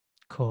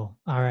 Cool.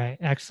 All right.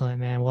 Excellent,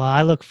 man. Well,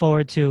 I look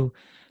forward to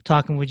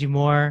talking with you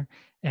more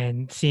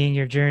and seeing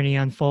your journey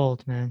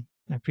unfold, man.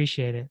 I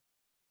appreciate it.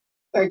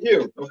 Thank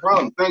you. No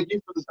problem. Thank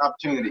you for this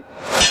opportunity.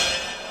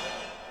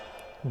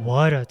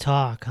 What a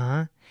talk,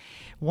 huh?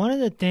 One of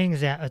the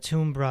things that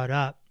Atum brought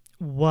up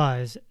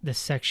was the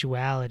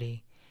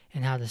sexuality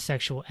and how the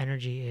sexual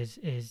energy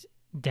is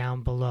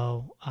down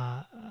below,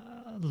 a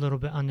little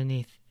bit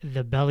underneath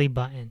the belly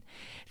button.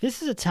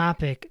 This is a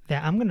topic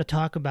that I'm going to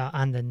talk about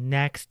on the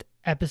next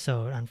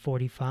episode on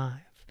 45.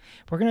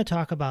 We're going to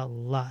talk about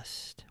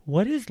lust.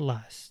 What is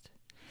lust?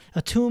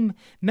 Atum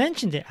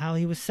mentioned it, how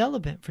he was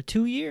celibate for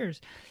 2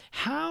 years.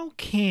 How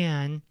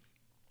can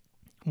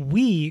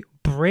we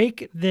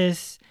break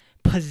this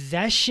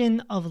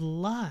possession of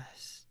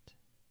lust?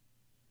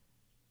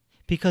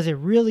 Because it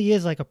really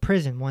is like a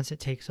prison once it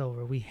takes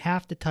over. We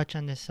have to touch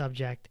on this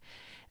subject,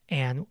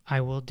 and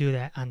I will do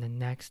that on the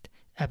next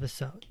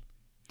episode.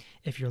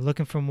 If you're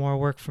looking for more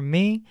work from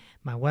me,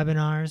 my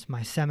webinars,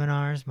 my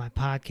seminars, my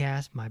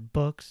podcasts, my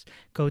books,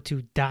 go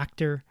to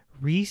drreese.com.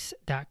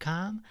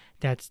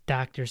 That's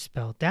doctor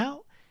spelled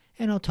out,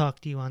 and I'll talk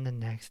to you on the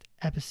next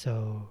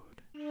episode.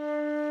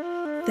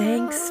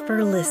 Thanks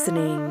for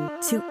listening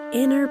to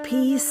Inner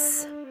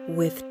Peace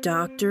with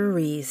Dr.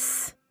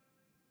 Reese.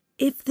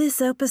 If this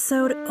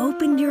episode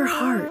opened your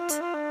heart,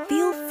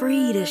 feel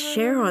free to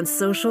share on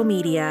social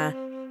media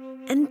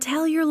and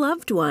tell your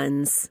loved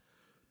ones.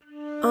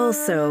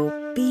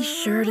 Also, be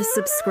sure to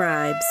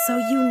subscribe so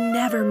you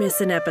never miss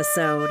an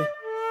episode.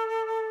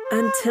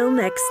 Until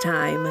next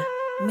time,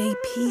 may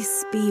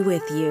peace be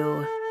with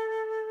you.